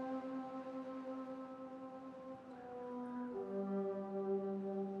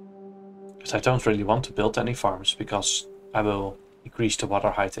 Because I don't really want to build any farms because I will increase the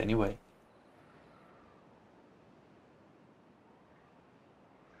water height anyway.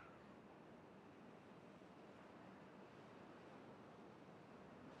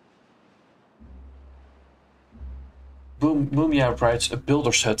 Mumia writes a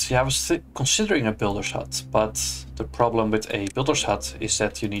builder's hut. Yeah, I was considering a builder's hut, but the problem with a builder's hut is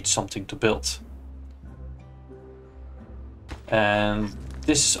that you need something to build. And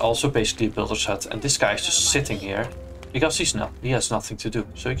this is also basically a builder's hut, and this guy is just sitting here because he has nothing to do.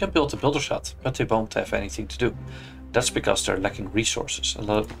 So you can build a builder's hut, but they won't have anything to do. That's because they're lacking resources.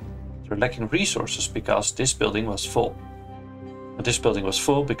 They're lacking resources because this building was full. And this building was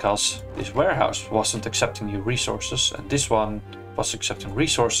full because this warehouse wasn't accepting new resources, and this one was accepting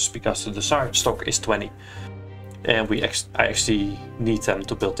resources because the desired stock is 20. And I actually need them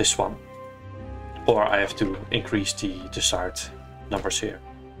to build this one. Or I have to increase the desired numbers here.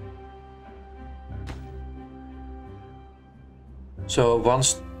 So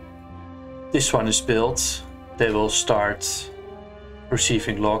once this one is built, they will start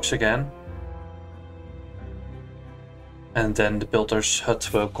receiving logs again. And then the builder's hut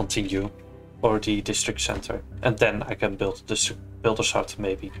will continue, or the district center. And then I can build the builder's hut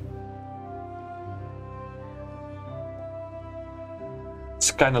maybe.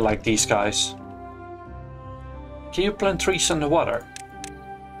 It's kind of like these guys. Can you plant trees in the water?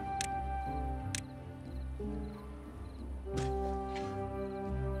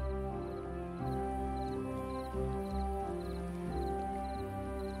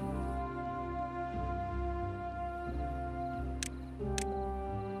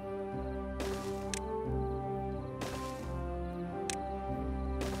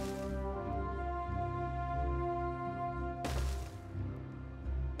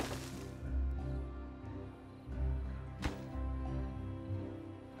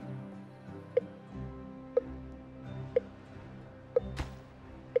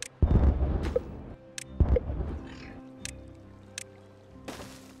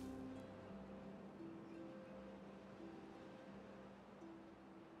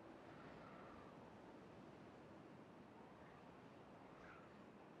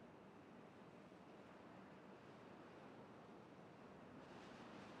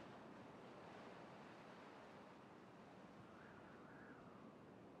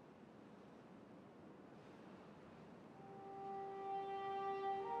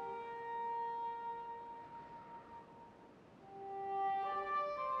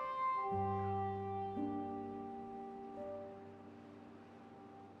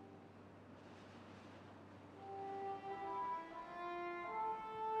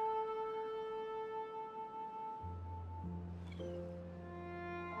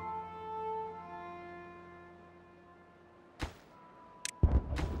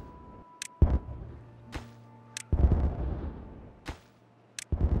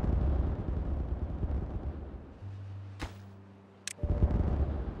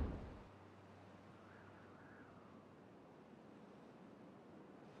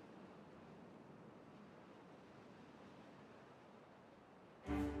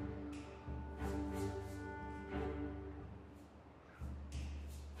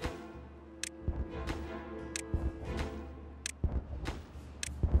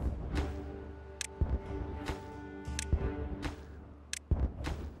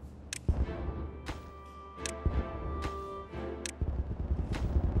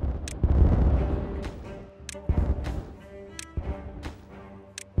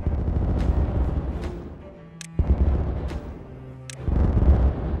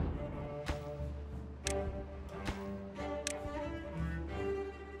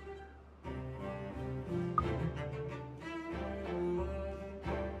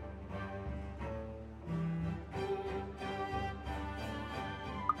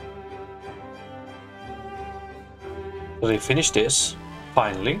 So they finished this,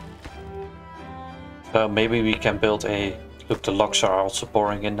 finally. So maybe we can build a... Look, the logs are also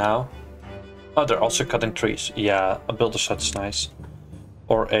pouring in now. Oh, they're also cutting trees. Yeah, a builder's hut is nice.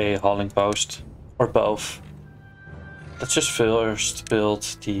 Or a hauling post. Or both. Let's just first build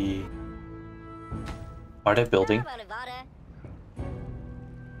the... Are they building?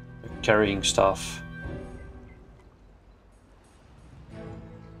 They're carrying stuff.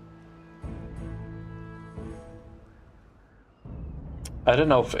 I don't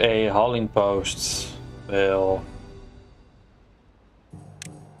know if a hauling post will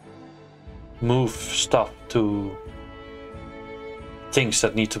move stuff to things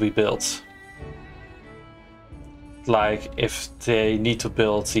that need to be built. Like if they need to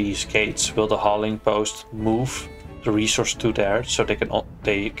build these gates, will the hauling post move the resource to there so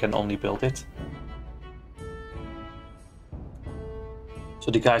they can only build it? So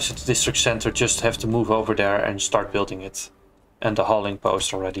the guys at the district center just have to move over there and start building it. And the hauling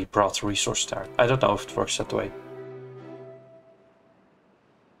post already brought the resource there. I don't know if it works that way.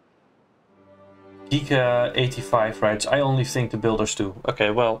 Dika 85 writes, I only think the builders do. Okay,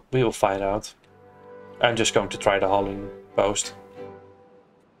 well, we will find out. I'm just going to try the hauling post.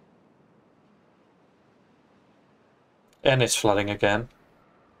 And it's flooding again.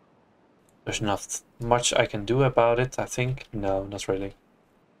 There's not much I can do about it, I think. No, not really.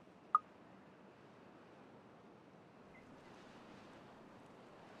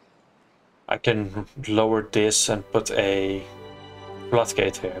 I can lower this and put a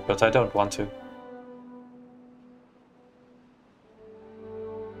floodgate here, but I don't want to.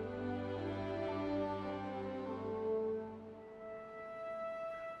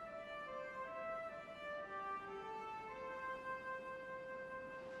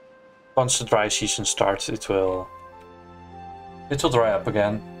 Once the dry season starts, it will dry up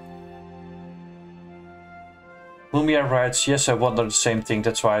again. Lumia writes, yes, I wonder the same thing,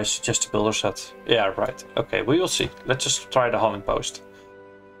 that's why I suggest a builder's hut. Yeah, right. Okay, we will see. Let's just try the hauling post.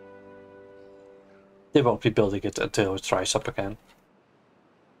 They won't be building it until it dries up again.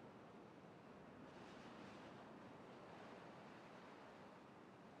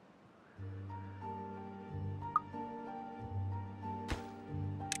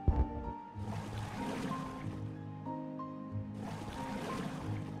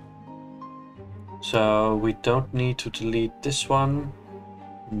 So we don't need to delete this one.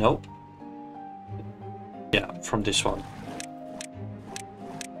 Nope. Yeah, from this one.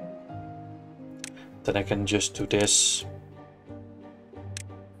 Then I can just do this.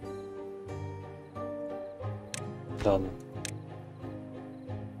 Done.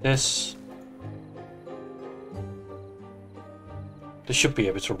 This. They should be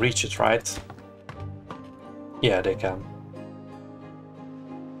able to reach it, right? Yeah, they can.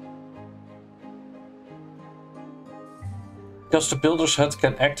 Because the builder's hut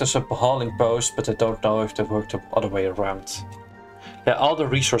can act as a hauling post, but I don't know if they work the other way around. Yeah, all the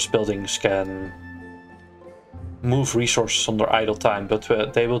resource buildings can move resources on their idle time,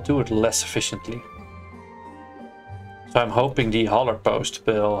 but they will do it less efficiently. So I'm hoping the hauler post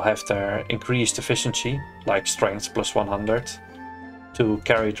will have their increased efficiency, like strength plus 100, to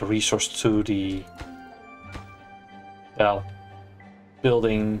carry the resource to the, well,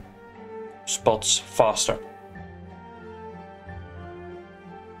 building spots faster.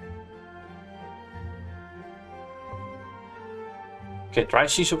 Okay, dry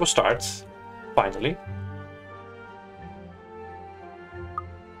season will start, finally.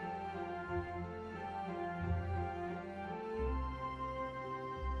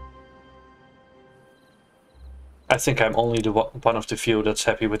 I think I'm only the one of the few that's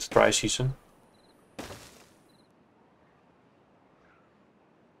happy with the dry season.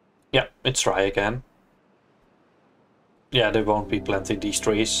 Yeah, it's dry again. Yeah, they won't be planting these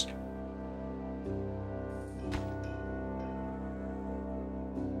trees.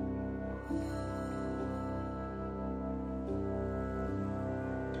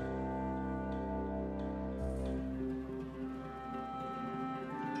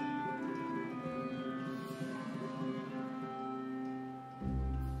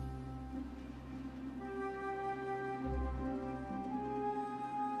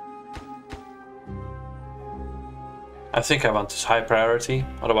 I think I want this high priority,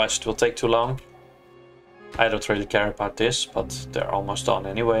 otherwise it will take too long. I don't really care about this, but they're almost done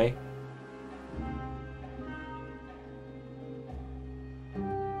anyway.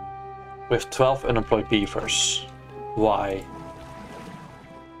 We have 12 unemployed beavers. Why?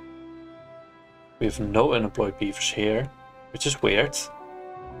 We have no unemployed beavers here, which is weird.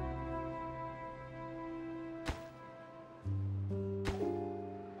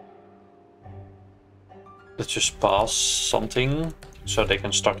 Let's just pass something so they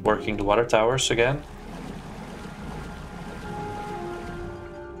can start working the water towers again.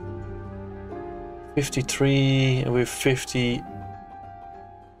 $53 and we have 50.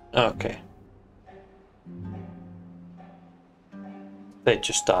 Okay. They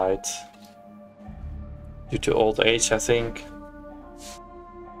just died. Due to old age, I think.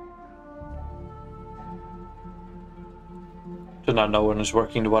 So now no one is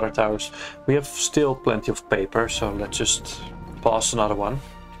working the water towers. We have still plenty of paper, so let's just pass another one.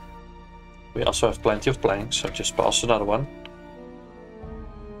 We also have plenty of planks, so just pass another one.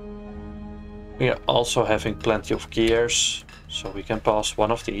 We are also having plenty of gears, so we can pass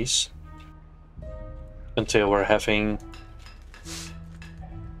one of these. Until we're having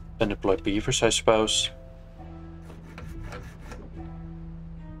unemployed beavers, I suppose.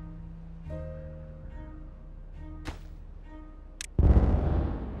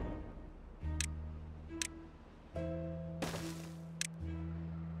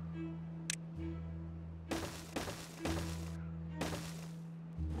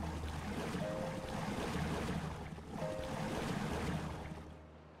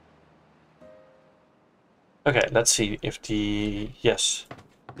 Okay, let's see if yes,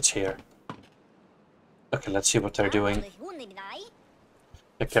 it's here. Okay, let's see what they're doing.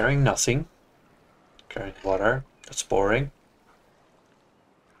 They're carrying nothing. Carrying water. That's boring.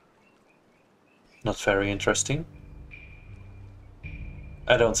 Not very interesting.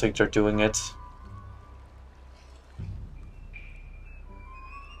 I don't think they're doing it.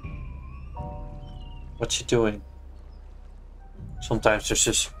 What's he doing? Sometimes they're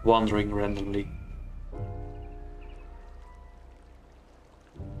just wandering randomly.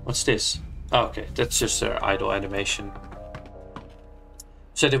 What's this? Oh, okay, that's just their idle animation.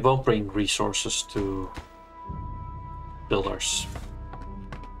 So they won't bring resources to builders.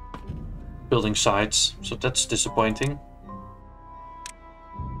 Building sites, so that's disappointing.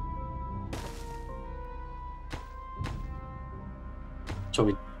 So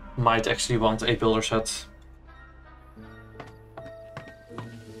we might actually want a builder's hut.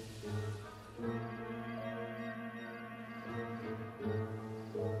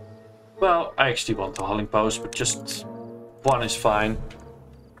 Well, I actually want a hauling post, but just one is fine.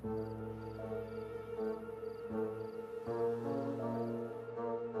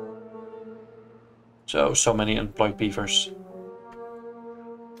 So many unemployed beavers.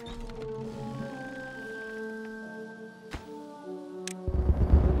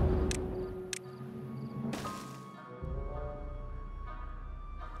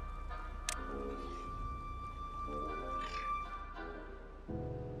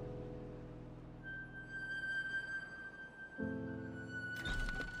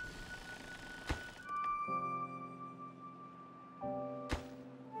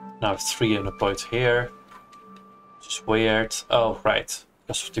 Now I have 3 unemployed here. Just weird. Oh, right.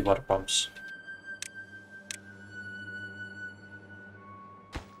 Because of the water pumps.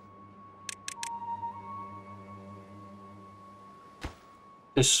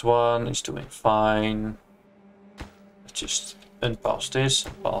 This one is doing fine. Let's just unpause this,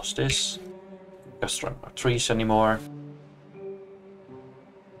 unpause this. Because there are no trees anymore.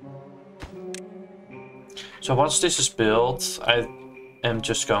 So once this is built, I am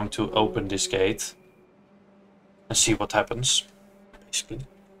just going to open this gate and see what happens, basically.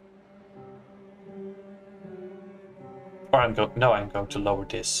 Or I'm going to lower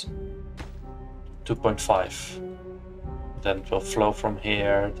this 2.5. Then it will flow from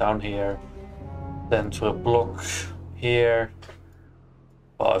here down here, then to a block here.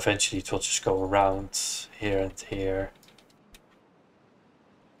 Well, eventually it will just go around here and here.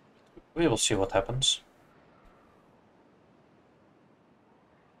 We will see what happens.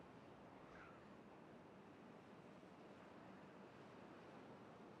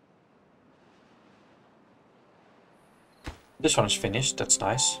 This one is finished, that's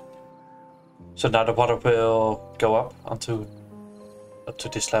nice. So now the water will go up to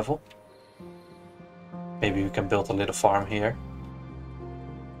this level. Maybe we can build a little farm here.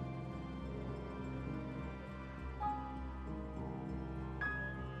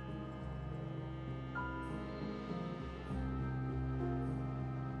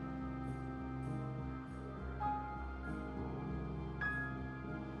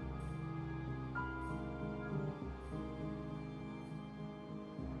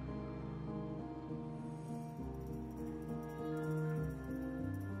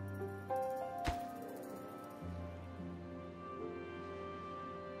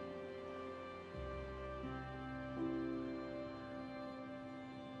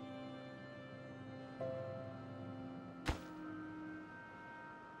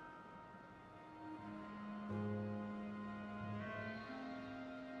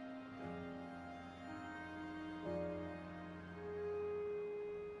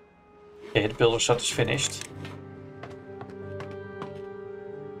 Okay, the builder's hut is finished.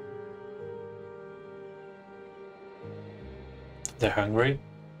 They're hungry.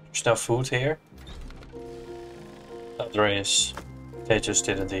 There's no food here. Oh, there is. They just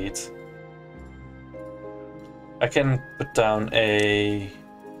didn't eat. I can put down a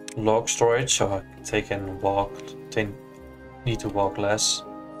log storage so they can walk. They need to walk less.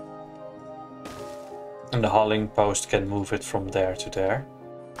 And the hauling post can move it from there to there.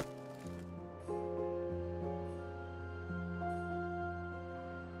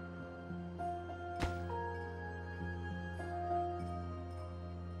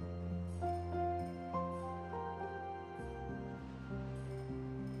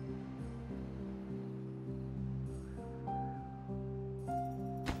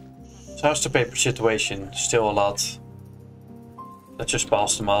 So how's the paper situation? Still a lot. Let's just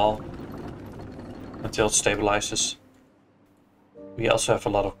pause them all until it stabilizes. We also have a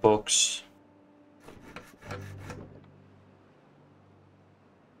lot of books.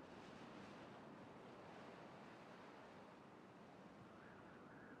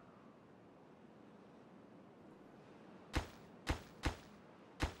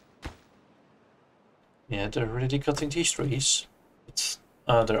 Yeah, they're really cutting these trees. It's,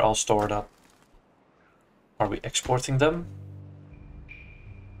 they're all stored up. Are we exporting them?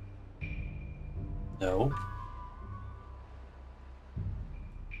 No.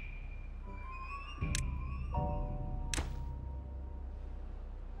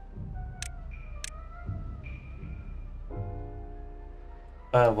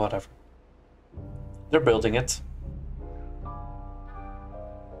 Whatever. They're building it.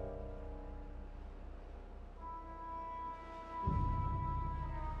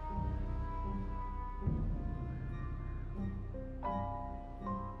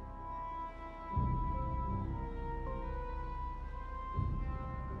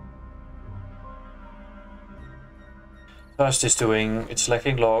 How's this doing? It's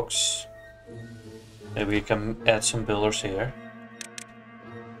lacking logs. Maybe we can add some builders here.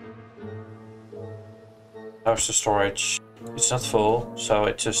 How's the storage? It's not full, so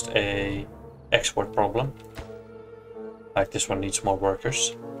it's just a export problem. Like this one needs more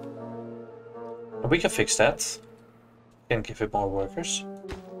workers. And we can fix that. We can give it more workers.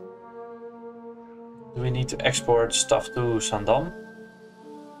 Do we need to export stuff to Sandam?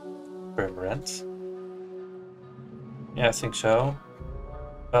 Permanent. Yeah, I think so.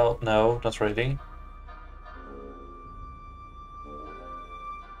 Well, no, not really.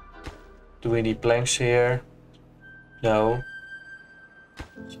 Do we need planks here? No.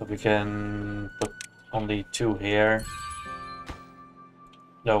 So we can put only 2 here.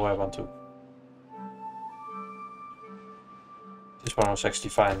 No, I want to. This one was actually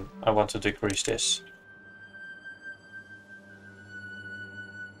fine. I want to decrease this.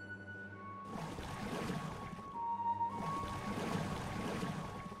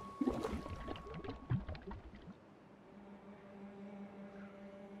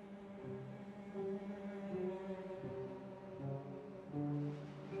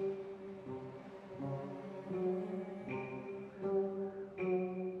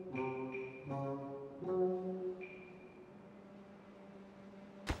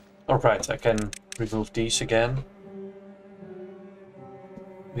 Alright, I can remove these again.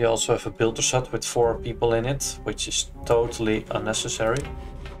 We also have a builder's hut with 4 people in it, which is totally unnecessary.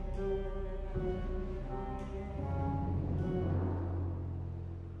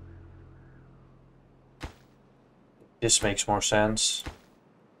 This makes more sense.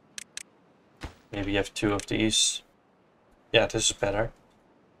 Maybe have 2 of these. Yeah, this is better.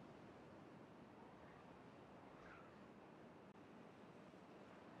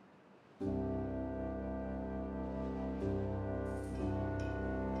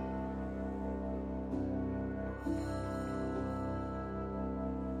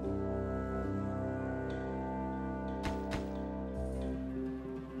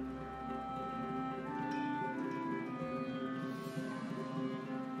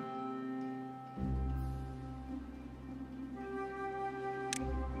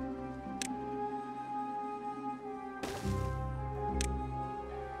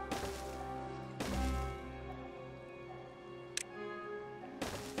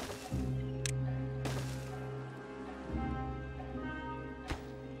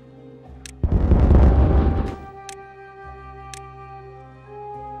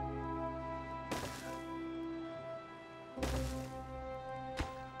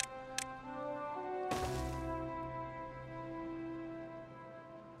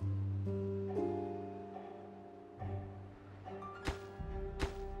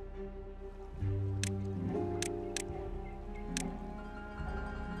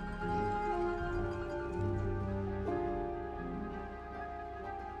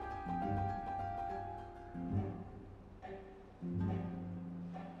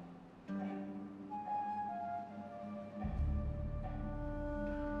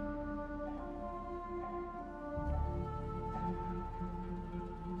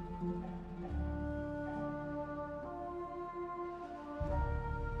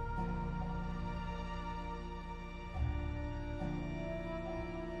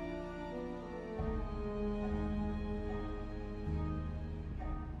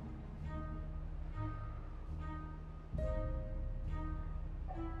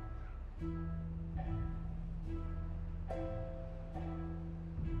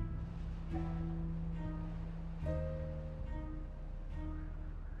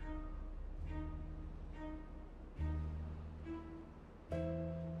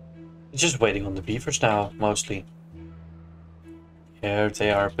 Just waiting on the beavers now, mostly. Here they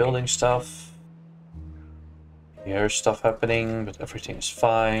are building stuff. Here's stuff happening, but everything is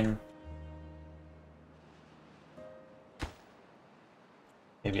fine.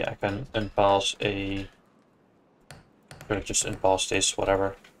 Maybe I can unpause a... Or just unpause this,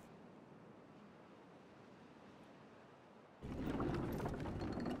 whatever.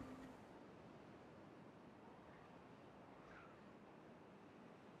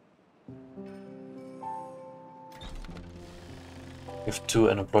 We have 2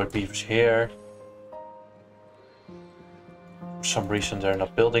 unemployed beavers here. For some reason they're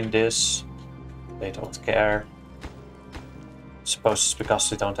not building this. They don't care. Suppose it's because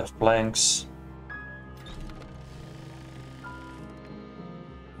they don't have planks.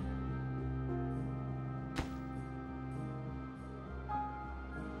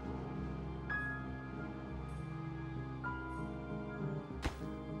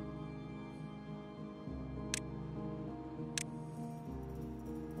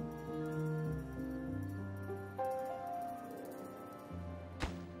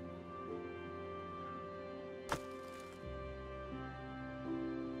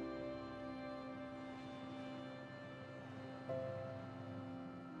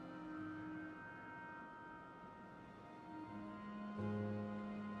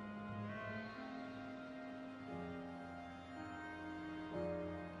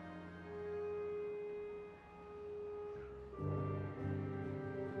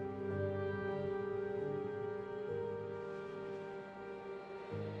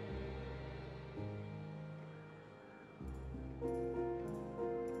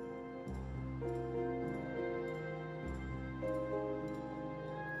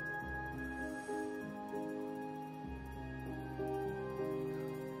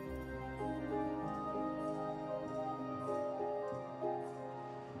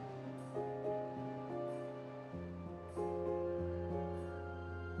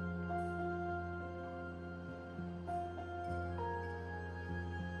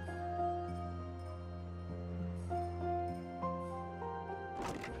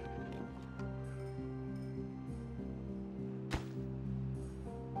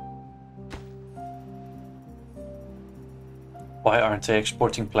 Why aren't they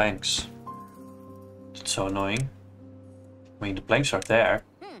exporting planks? It's so annoying. I mean, the planks are there.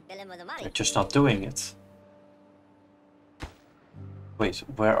 They're just not doing it. Wait,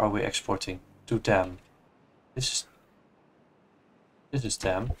 where are we exporting? To them. This is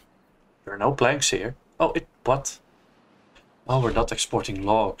them. There are no planks here. Oh, what? Oh, we're not exporting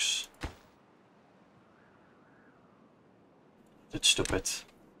logs. That's stupid.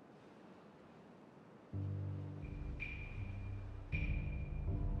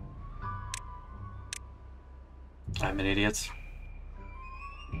 I'm an idiot.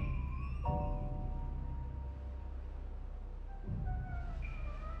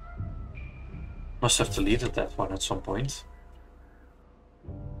 Must have deleted that one at some point.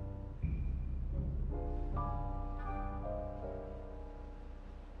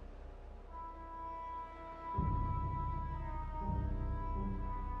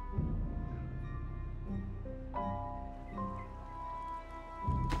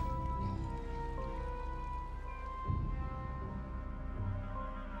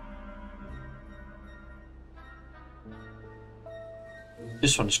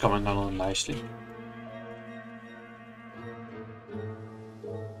 This one is coming along nicely.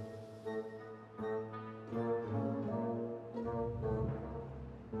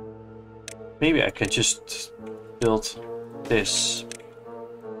 Maybe I can just build this.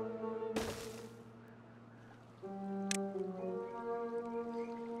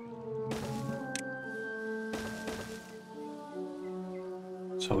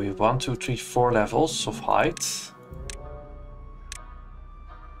 So we have 1, 2, 3, 4 levels of height.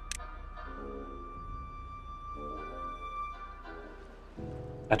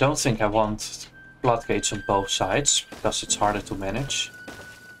 I don't think I want floodgates on both sides, because it's harder to manage.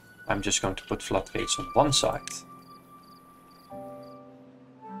 I'm just going to put floodgates on one side.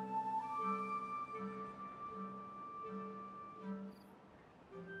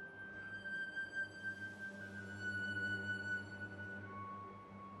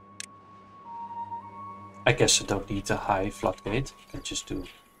 I guess I don't need a high floodgate, I can just do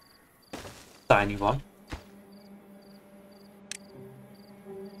a tiny one.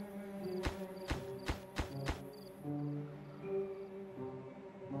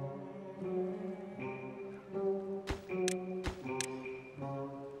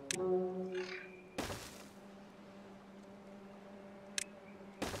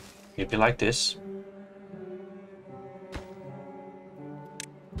 Maybe like this.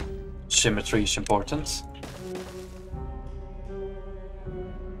 Symmetry is important.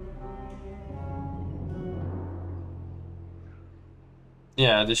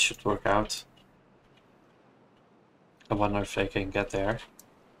 Yeah, this should work out. I wonder if I can get there.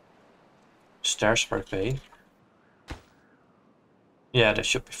 Stairs are okay. Yeah, that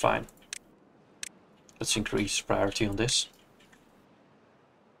should be fine. Let's increase priority on this.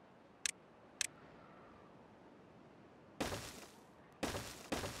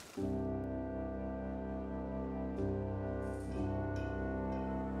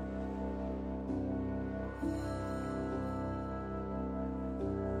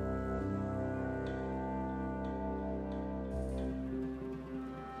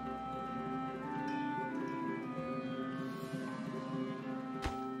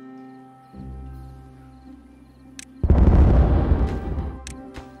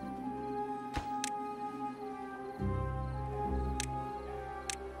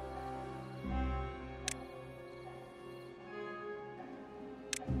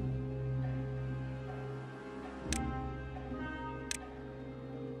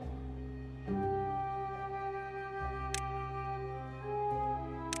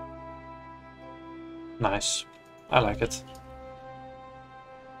 Nice. I like it.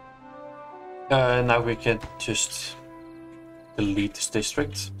 Now we can just delete this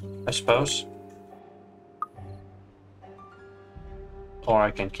district, I suppose. Or I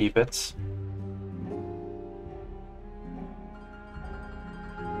can keep it.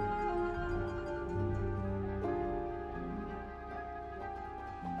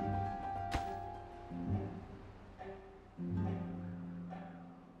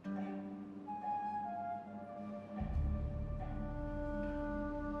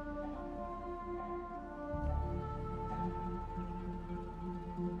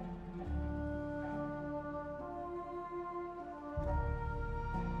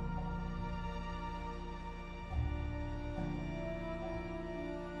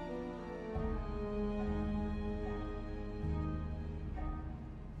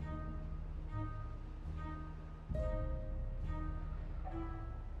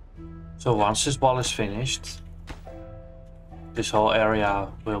 So once this wall is finished, this whole area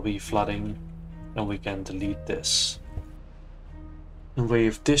will be flooding and we can delete this. And we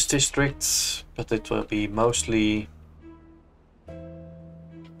have this district, but it will be mostly,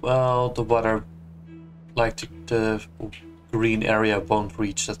 well, the water, like the green area won't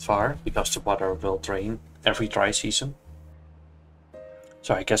reach that far because the water will drain every dry season.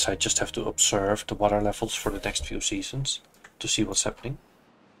 So I guess I just have to observe the water levels for the next few seasons to see what's happening.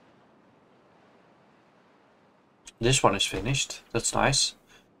 This one is finished, that's nice.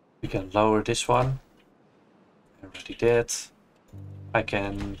 We can lower this one. I already did. I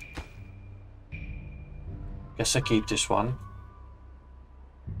can... guess I keep this one.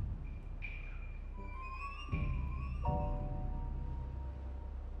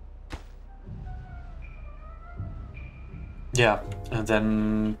 Yeah, and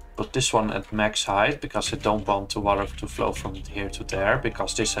then put this one at max height because I don't want the water to flow from here to there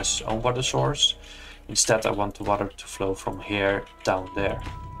because this has its own water source. Instead, I want the water to flow from here down there.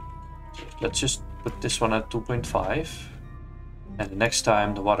 So let's just put this one at 2.5. And the next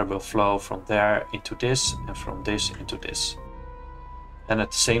time the water will flow from there into this and from this into this. And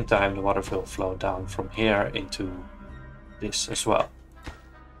at the same time the water will flow down from here into this as well.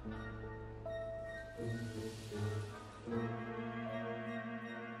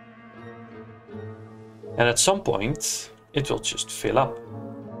 And at some point it will just fill up.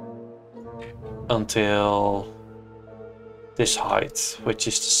 Until this height, which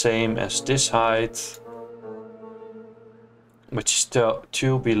is the same as this height, which is still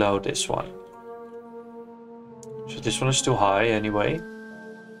 2 below this one. So this one is too high anyway.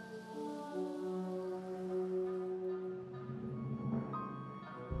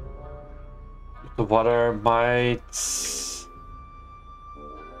 The water might...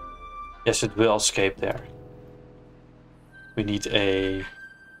 yes, it will escape there. We need a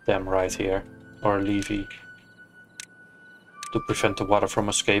dam right here. Or a levee to prevent the water from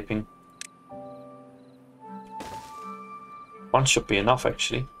escaping. One should be enough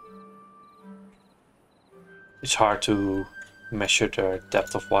actually. It's hard to measure the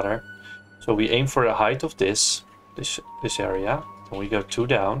depth of water. So we aim for the height of this area. Then we go 2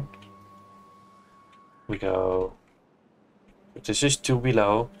 down. We go... this is 2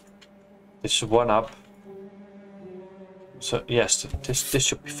 below. This is 1 up. So yes, this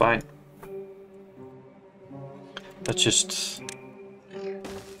should be fine. Let's just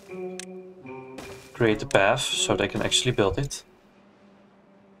create a path so they can actually build it.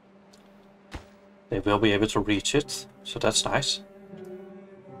 They will be able to reach it, so that's nice.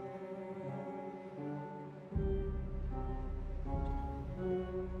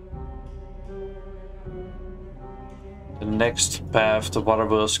 The next path the water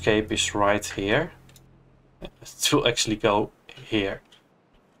will escape is right here. It will actually go here,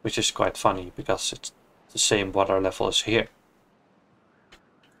 which is quite funny because it's the same water level as here.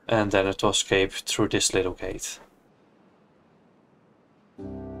 And then it will escape through this little gate.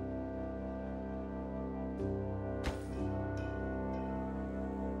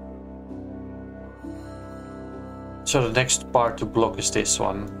 So the next part to block is this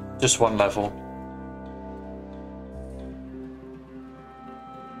one, just 1 level.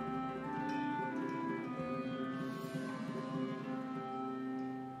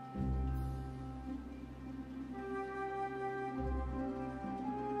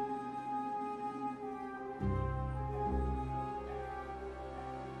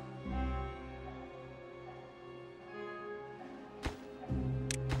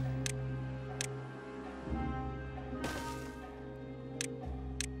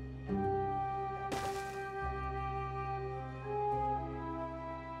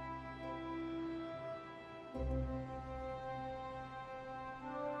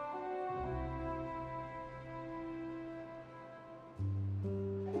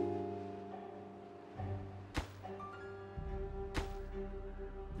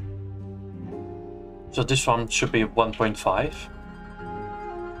 So this one should be 1.5.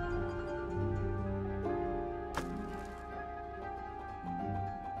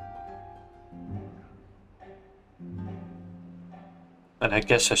 And I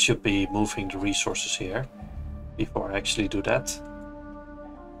guess I should be moving the resources here before I actually do that.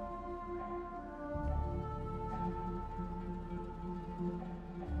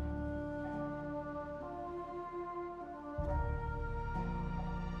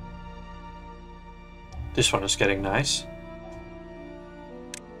 This one is getting nice.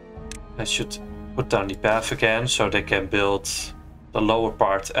 I should put down the path again so they can build the lower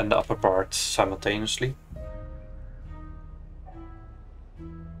part and the upper part simultaneously.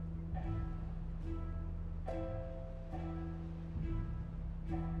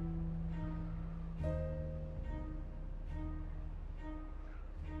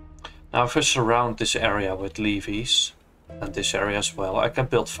 Now if I surround this area with levees, and this area as well, I can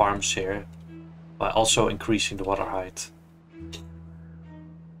build farms here, by also increasing the water height.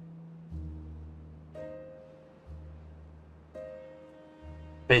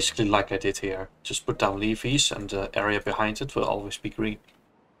 Basically like I did here, just put down levees and the area behind it will always be green.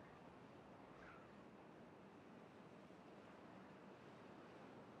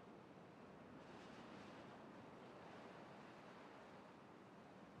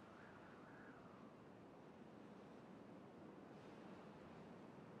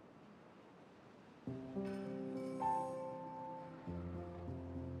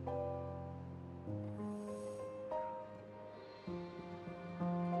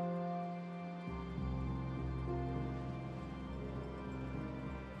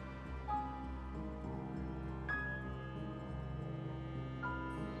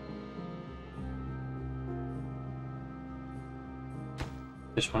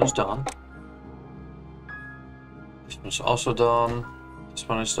 This one is done. This one is also done. This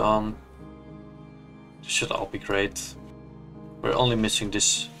one is done. This should all be great. We're only missing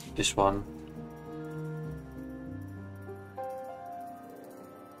this one.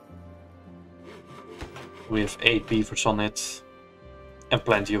 We have 8 beavers on it and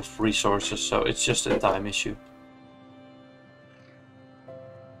plenty of resources, so it's just a time issue.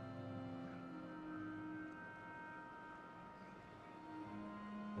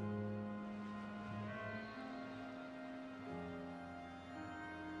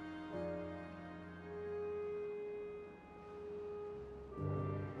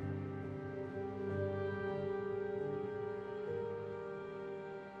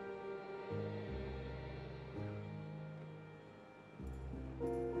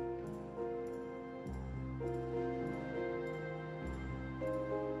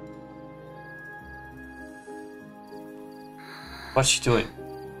 What's she doing?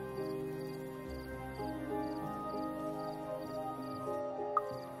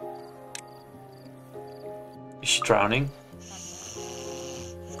 Is she drowning?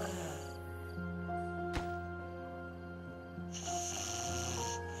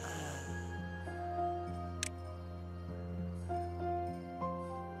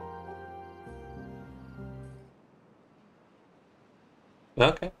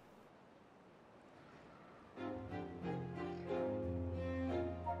 Okay.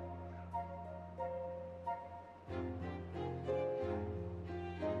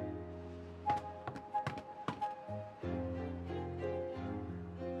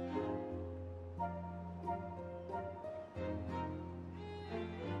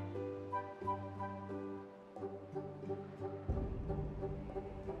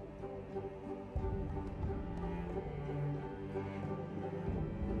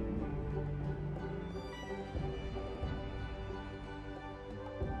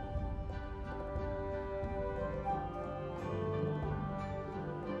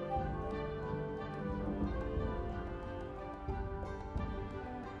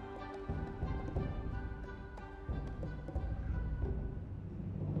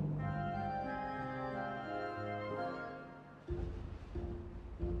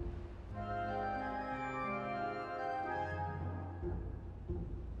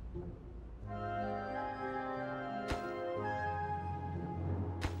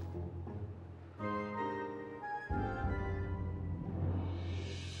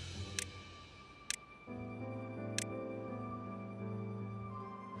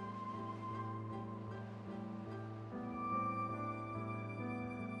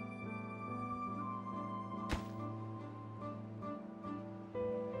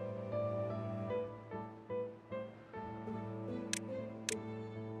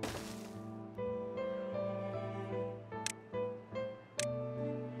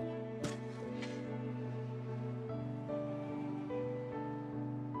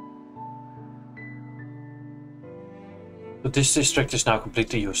 But this district is now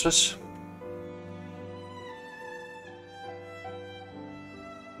completely useless.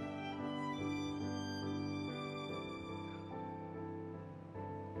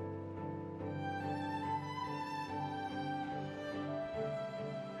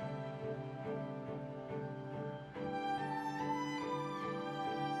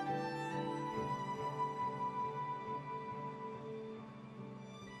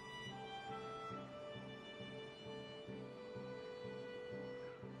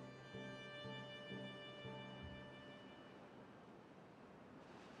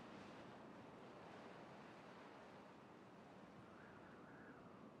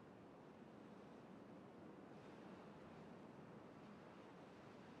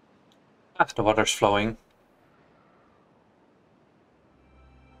 Ah, the water's flowing.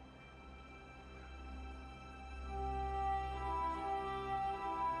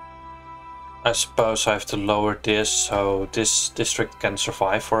 I suppose I have to lower this so this district can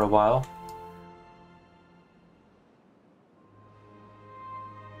survive for a while.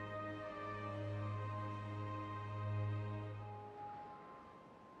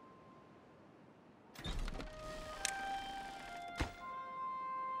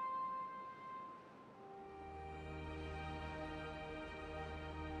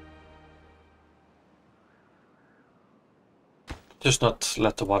 Just not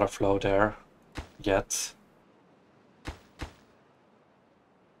let the water flow there yet.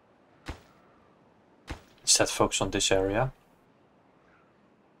 Instead focus on this area.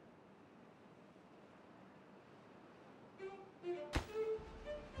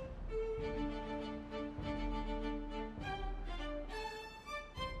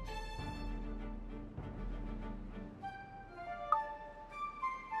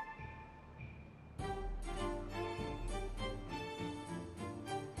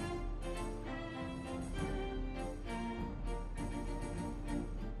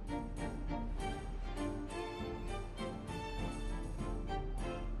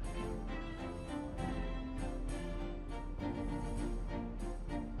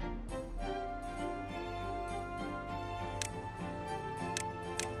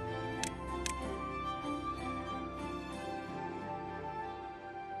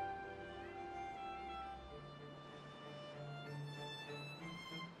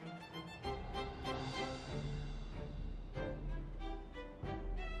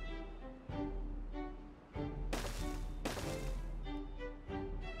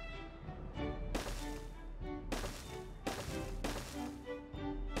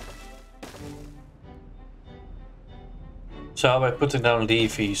 So by putting down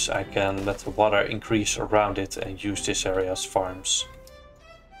levees, I can let the water increase around it and use this area as farms.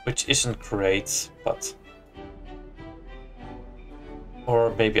 Which isn't great, but...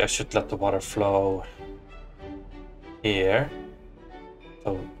 Or maybe I should let the water flow here.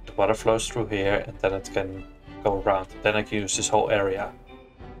 So the water flows through here and then it can go around. Then I can use this whole area.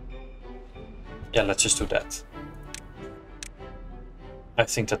 Yeah, let's just do that. I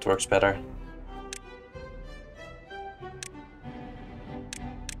think that works better.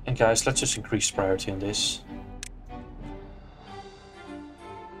 And guys, let's just increase priority on this.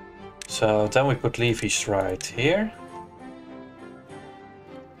 So then we put levees right here.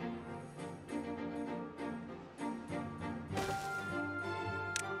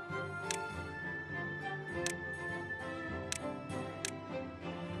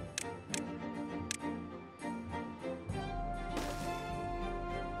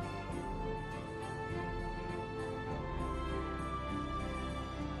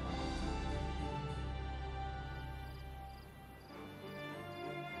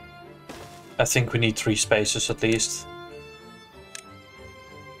 I think we need 3 spaces at least.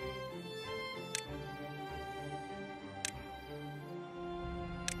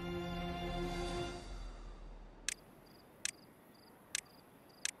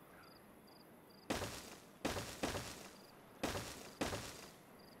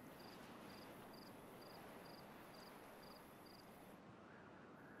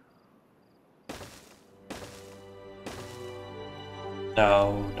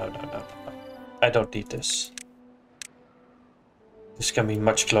 No. I don't need this. This can be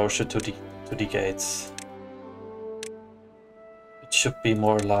much closer to the gates. It should be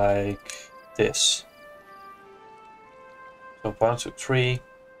more like this. So 1, 2, 3.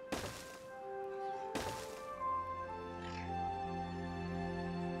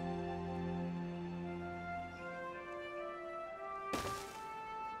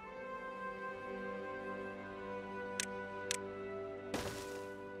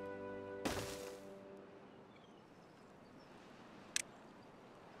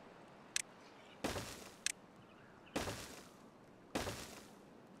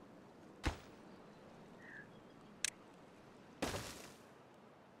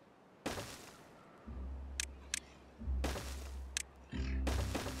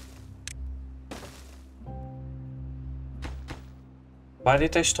 Why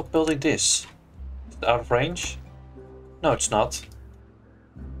did they stop building this? Is it out of range? No, it's not.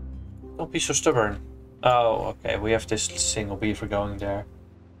 Don't be so stubborn. Oh, okay, we have this single beaver going there.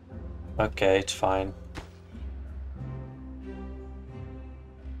 Okay, it's fine.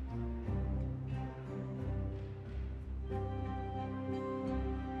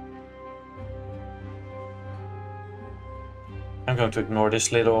 I'm going to ignore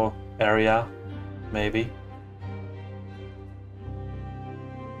this little area, maybe.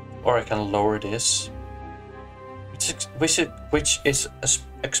 Or I can lower this. Which is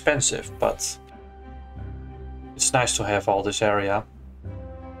expensive, but it's nice to have all this area.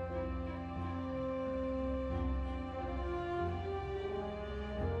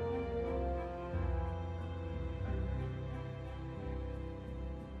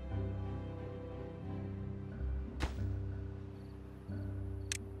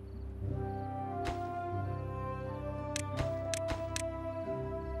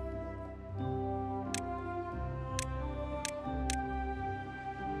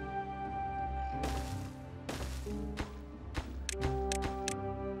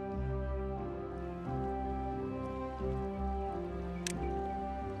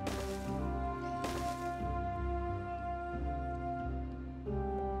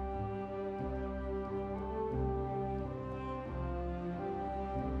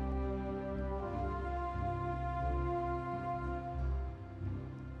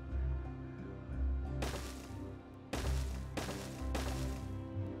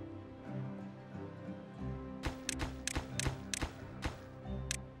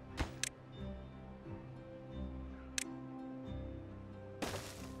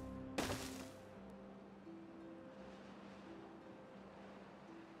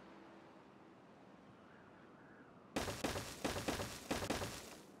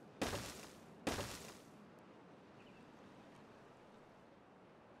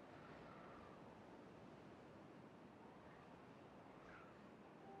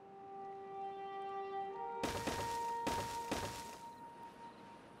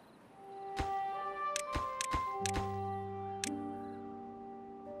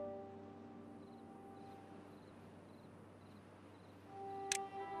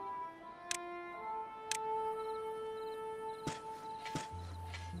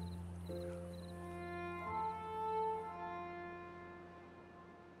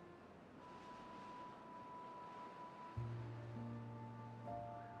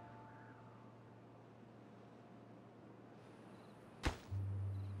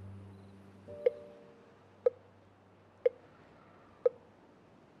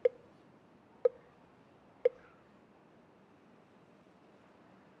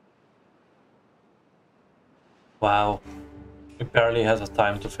 Wow, we barely had the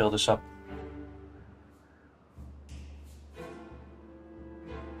time to fill this up.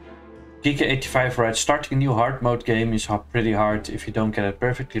 Geeka85 writes, starting a new hard mode game is pretty hard. If you don't get it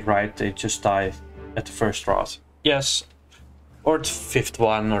perfectly right, they just die at the first rot. Yes, or the 5th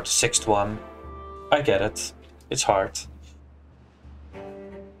one, or the 6th one. I get it. It's hard.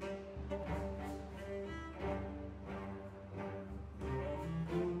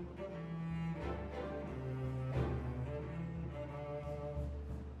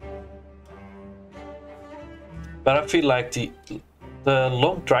 But I feel like the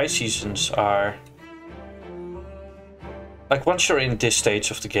long dry seasons are... Like, once you're in this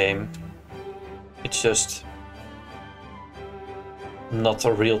stage of the game, it's just not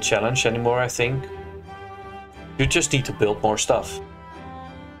a real challenge anymore, I think. You just need to build more stuff.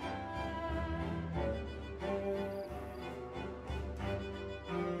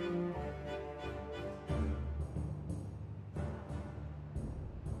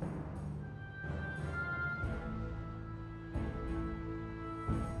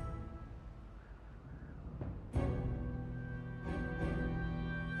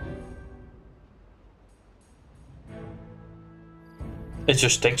 It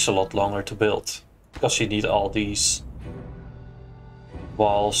just takes a lot longer to build, because you need all these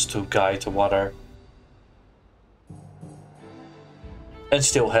walls to guide the water. And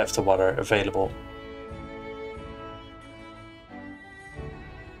still have the water available.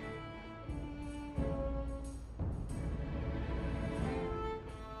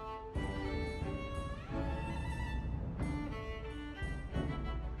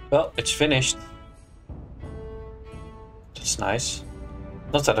 Well, it's finished. That's nice.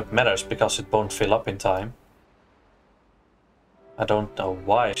 Not that it matters, because it won't fill up in time. I don't know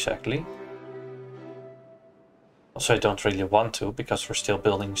why exactly. Also, I don't really want to, because we're still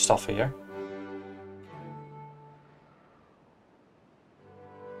building stuff here.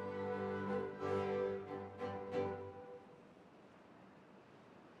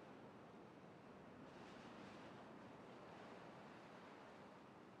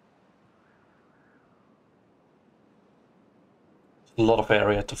 A lot of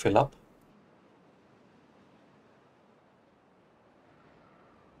area to fill up.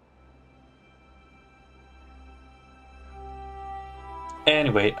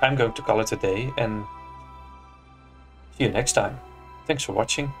 Anyway, I'm going to call it a day and see you next time. Thanks for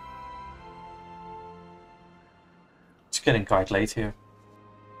watching. It's getting quite late here.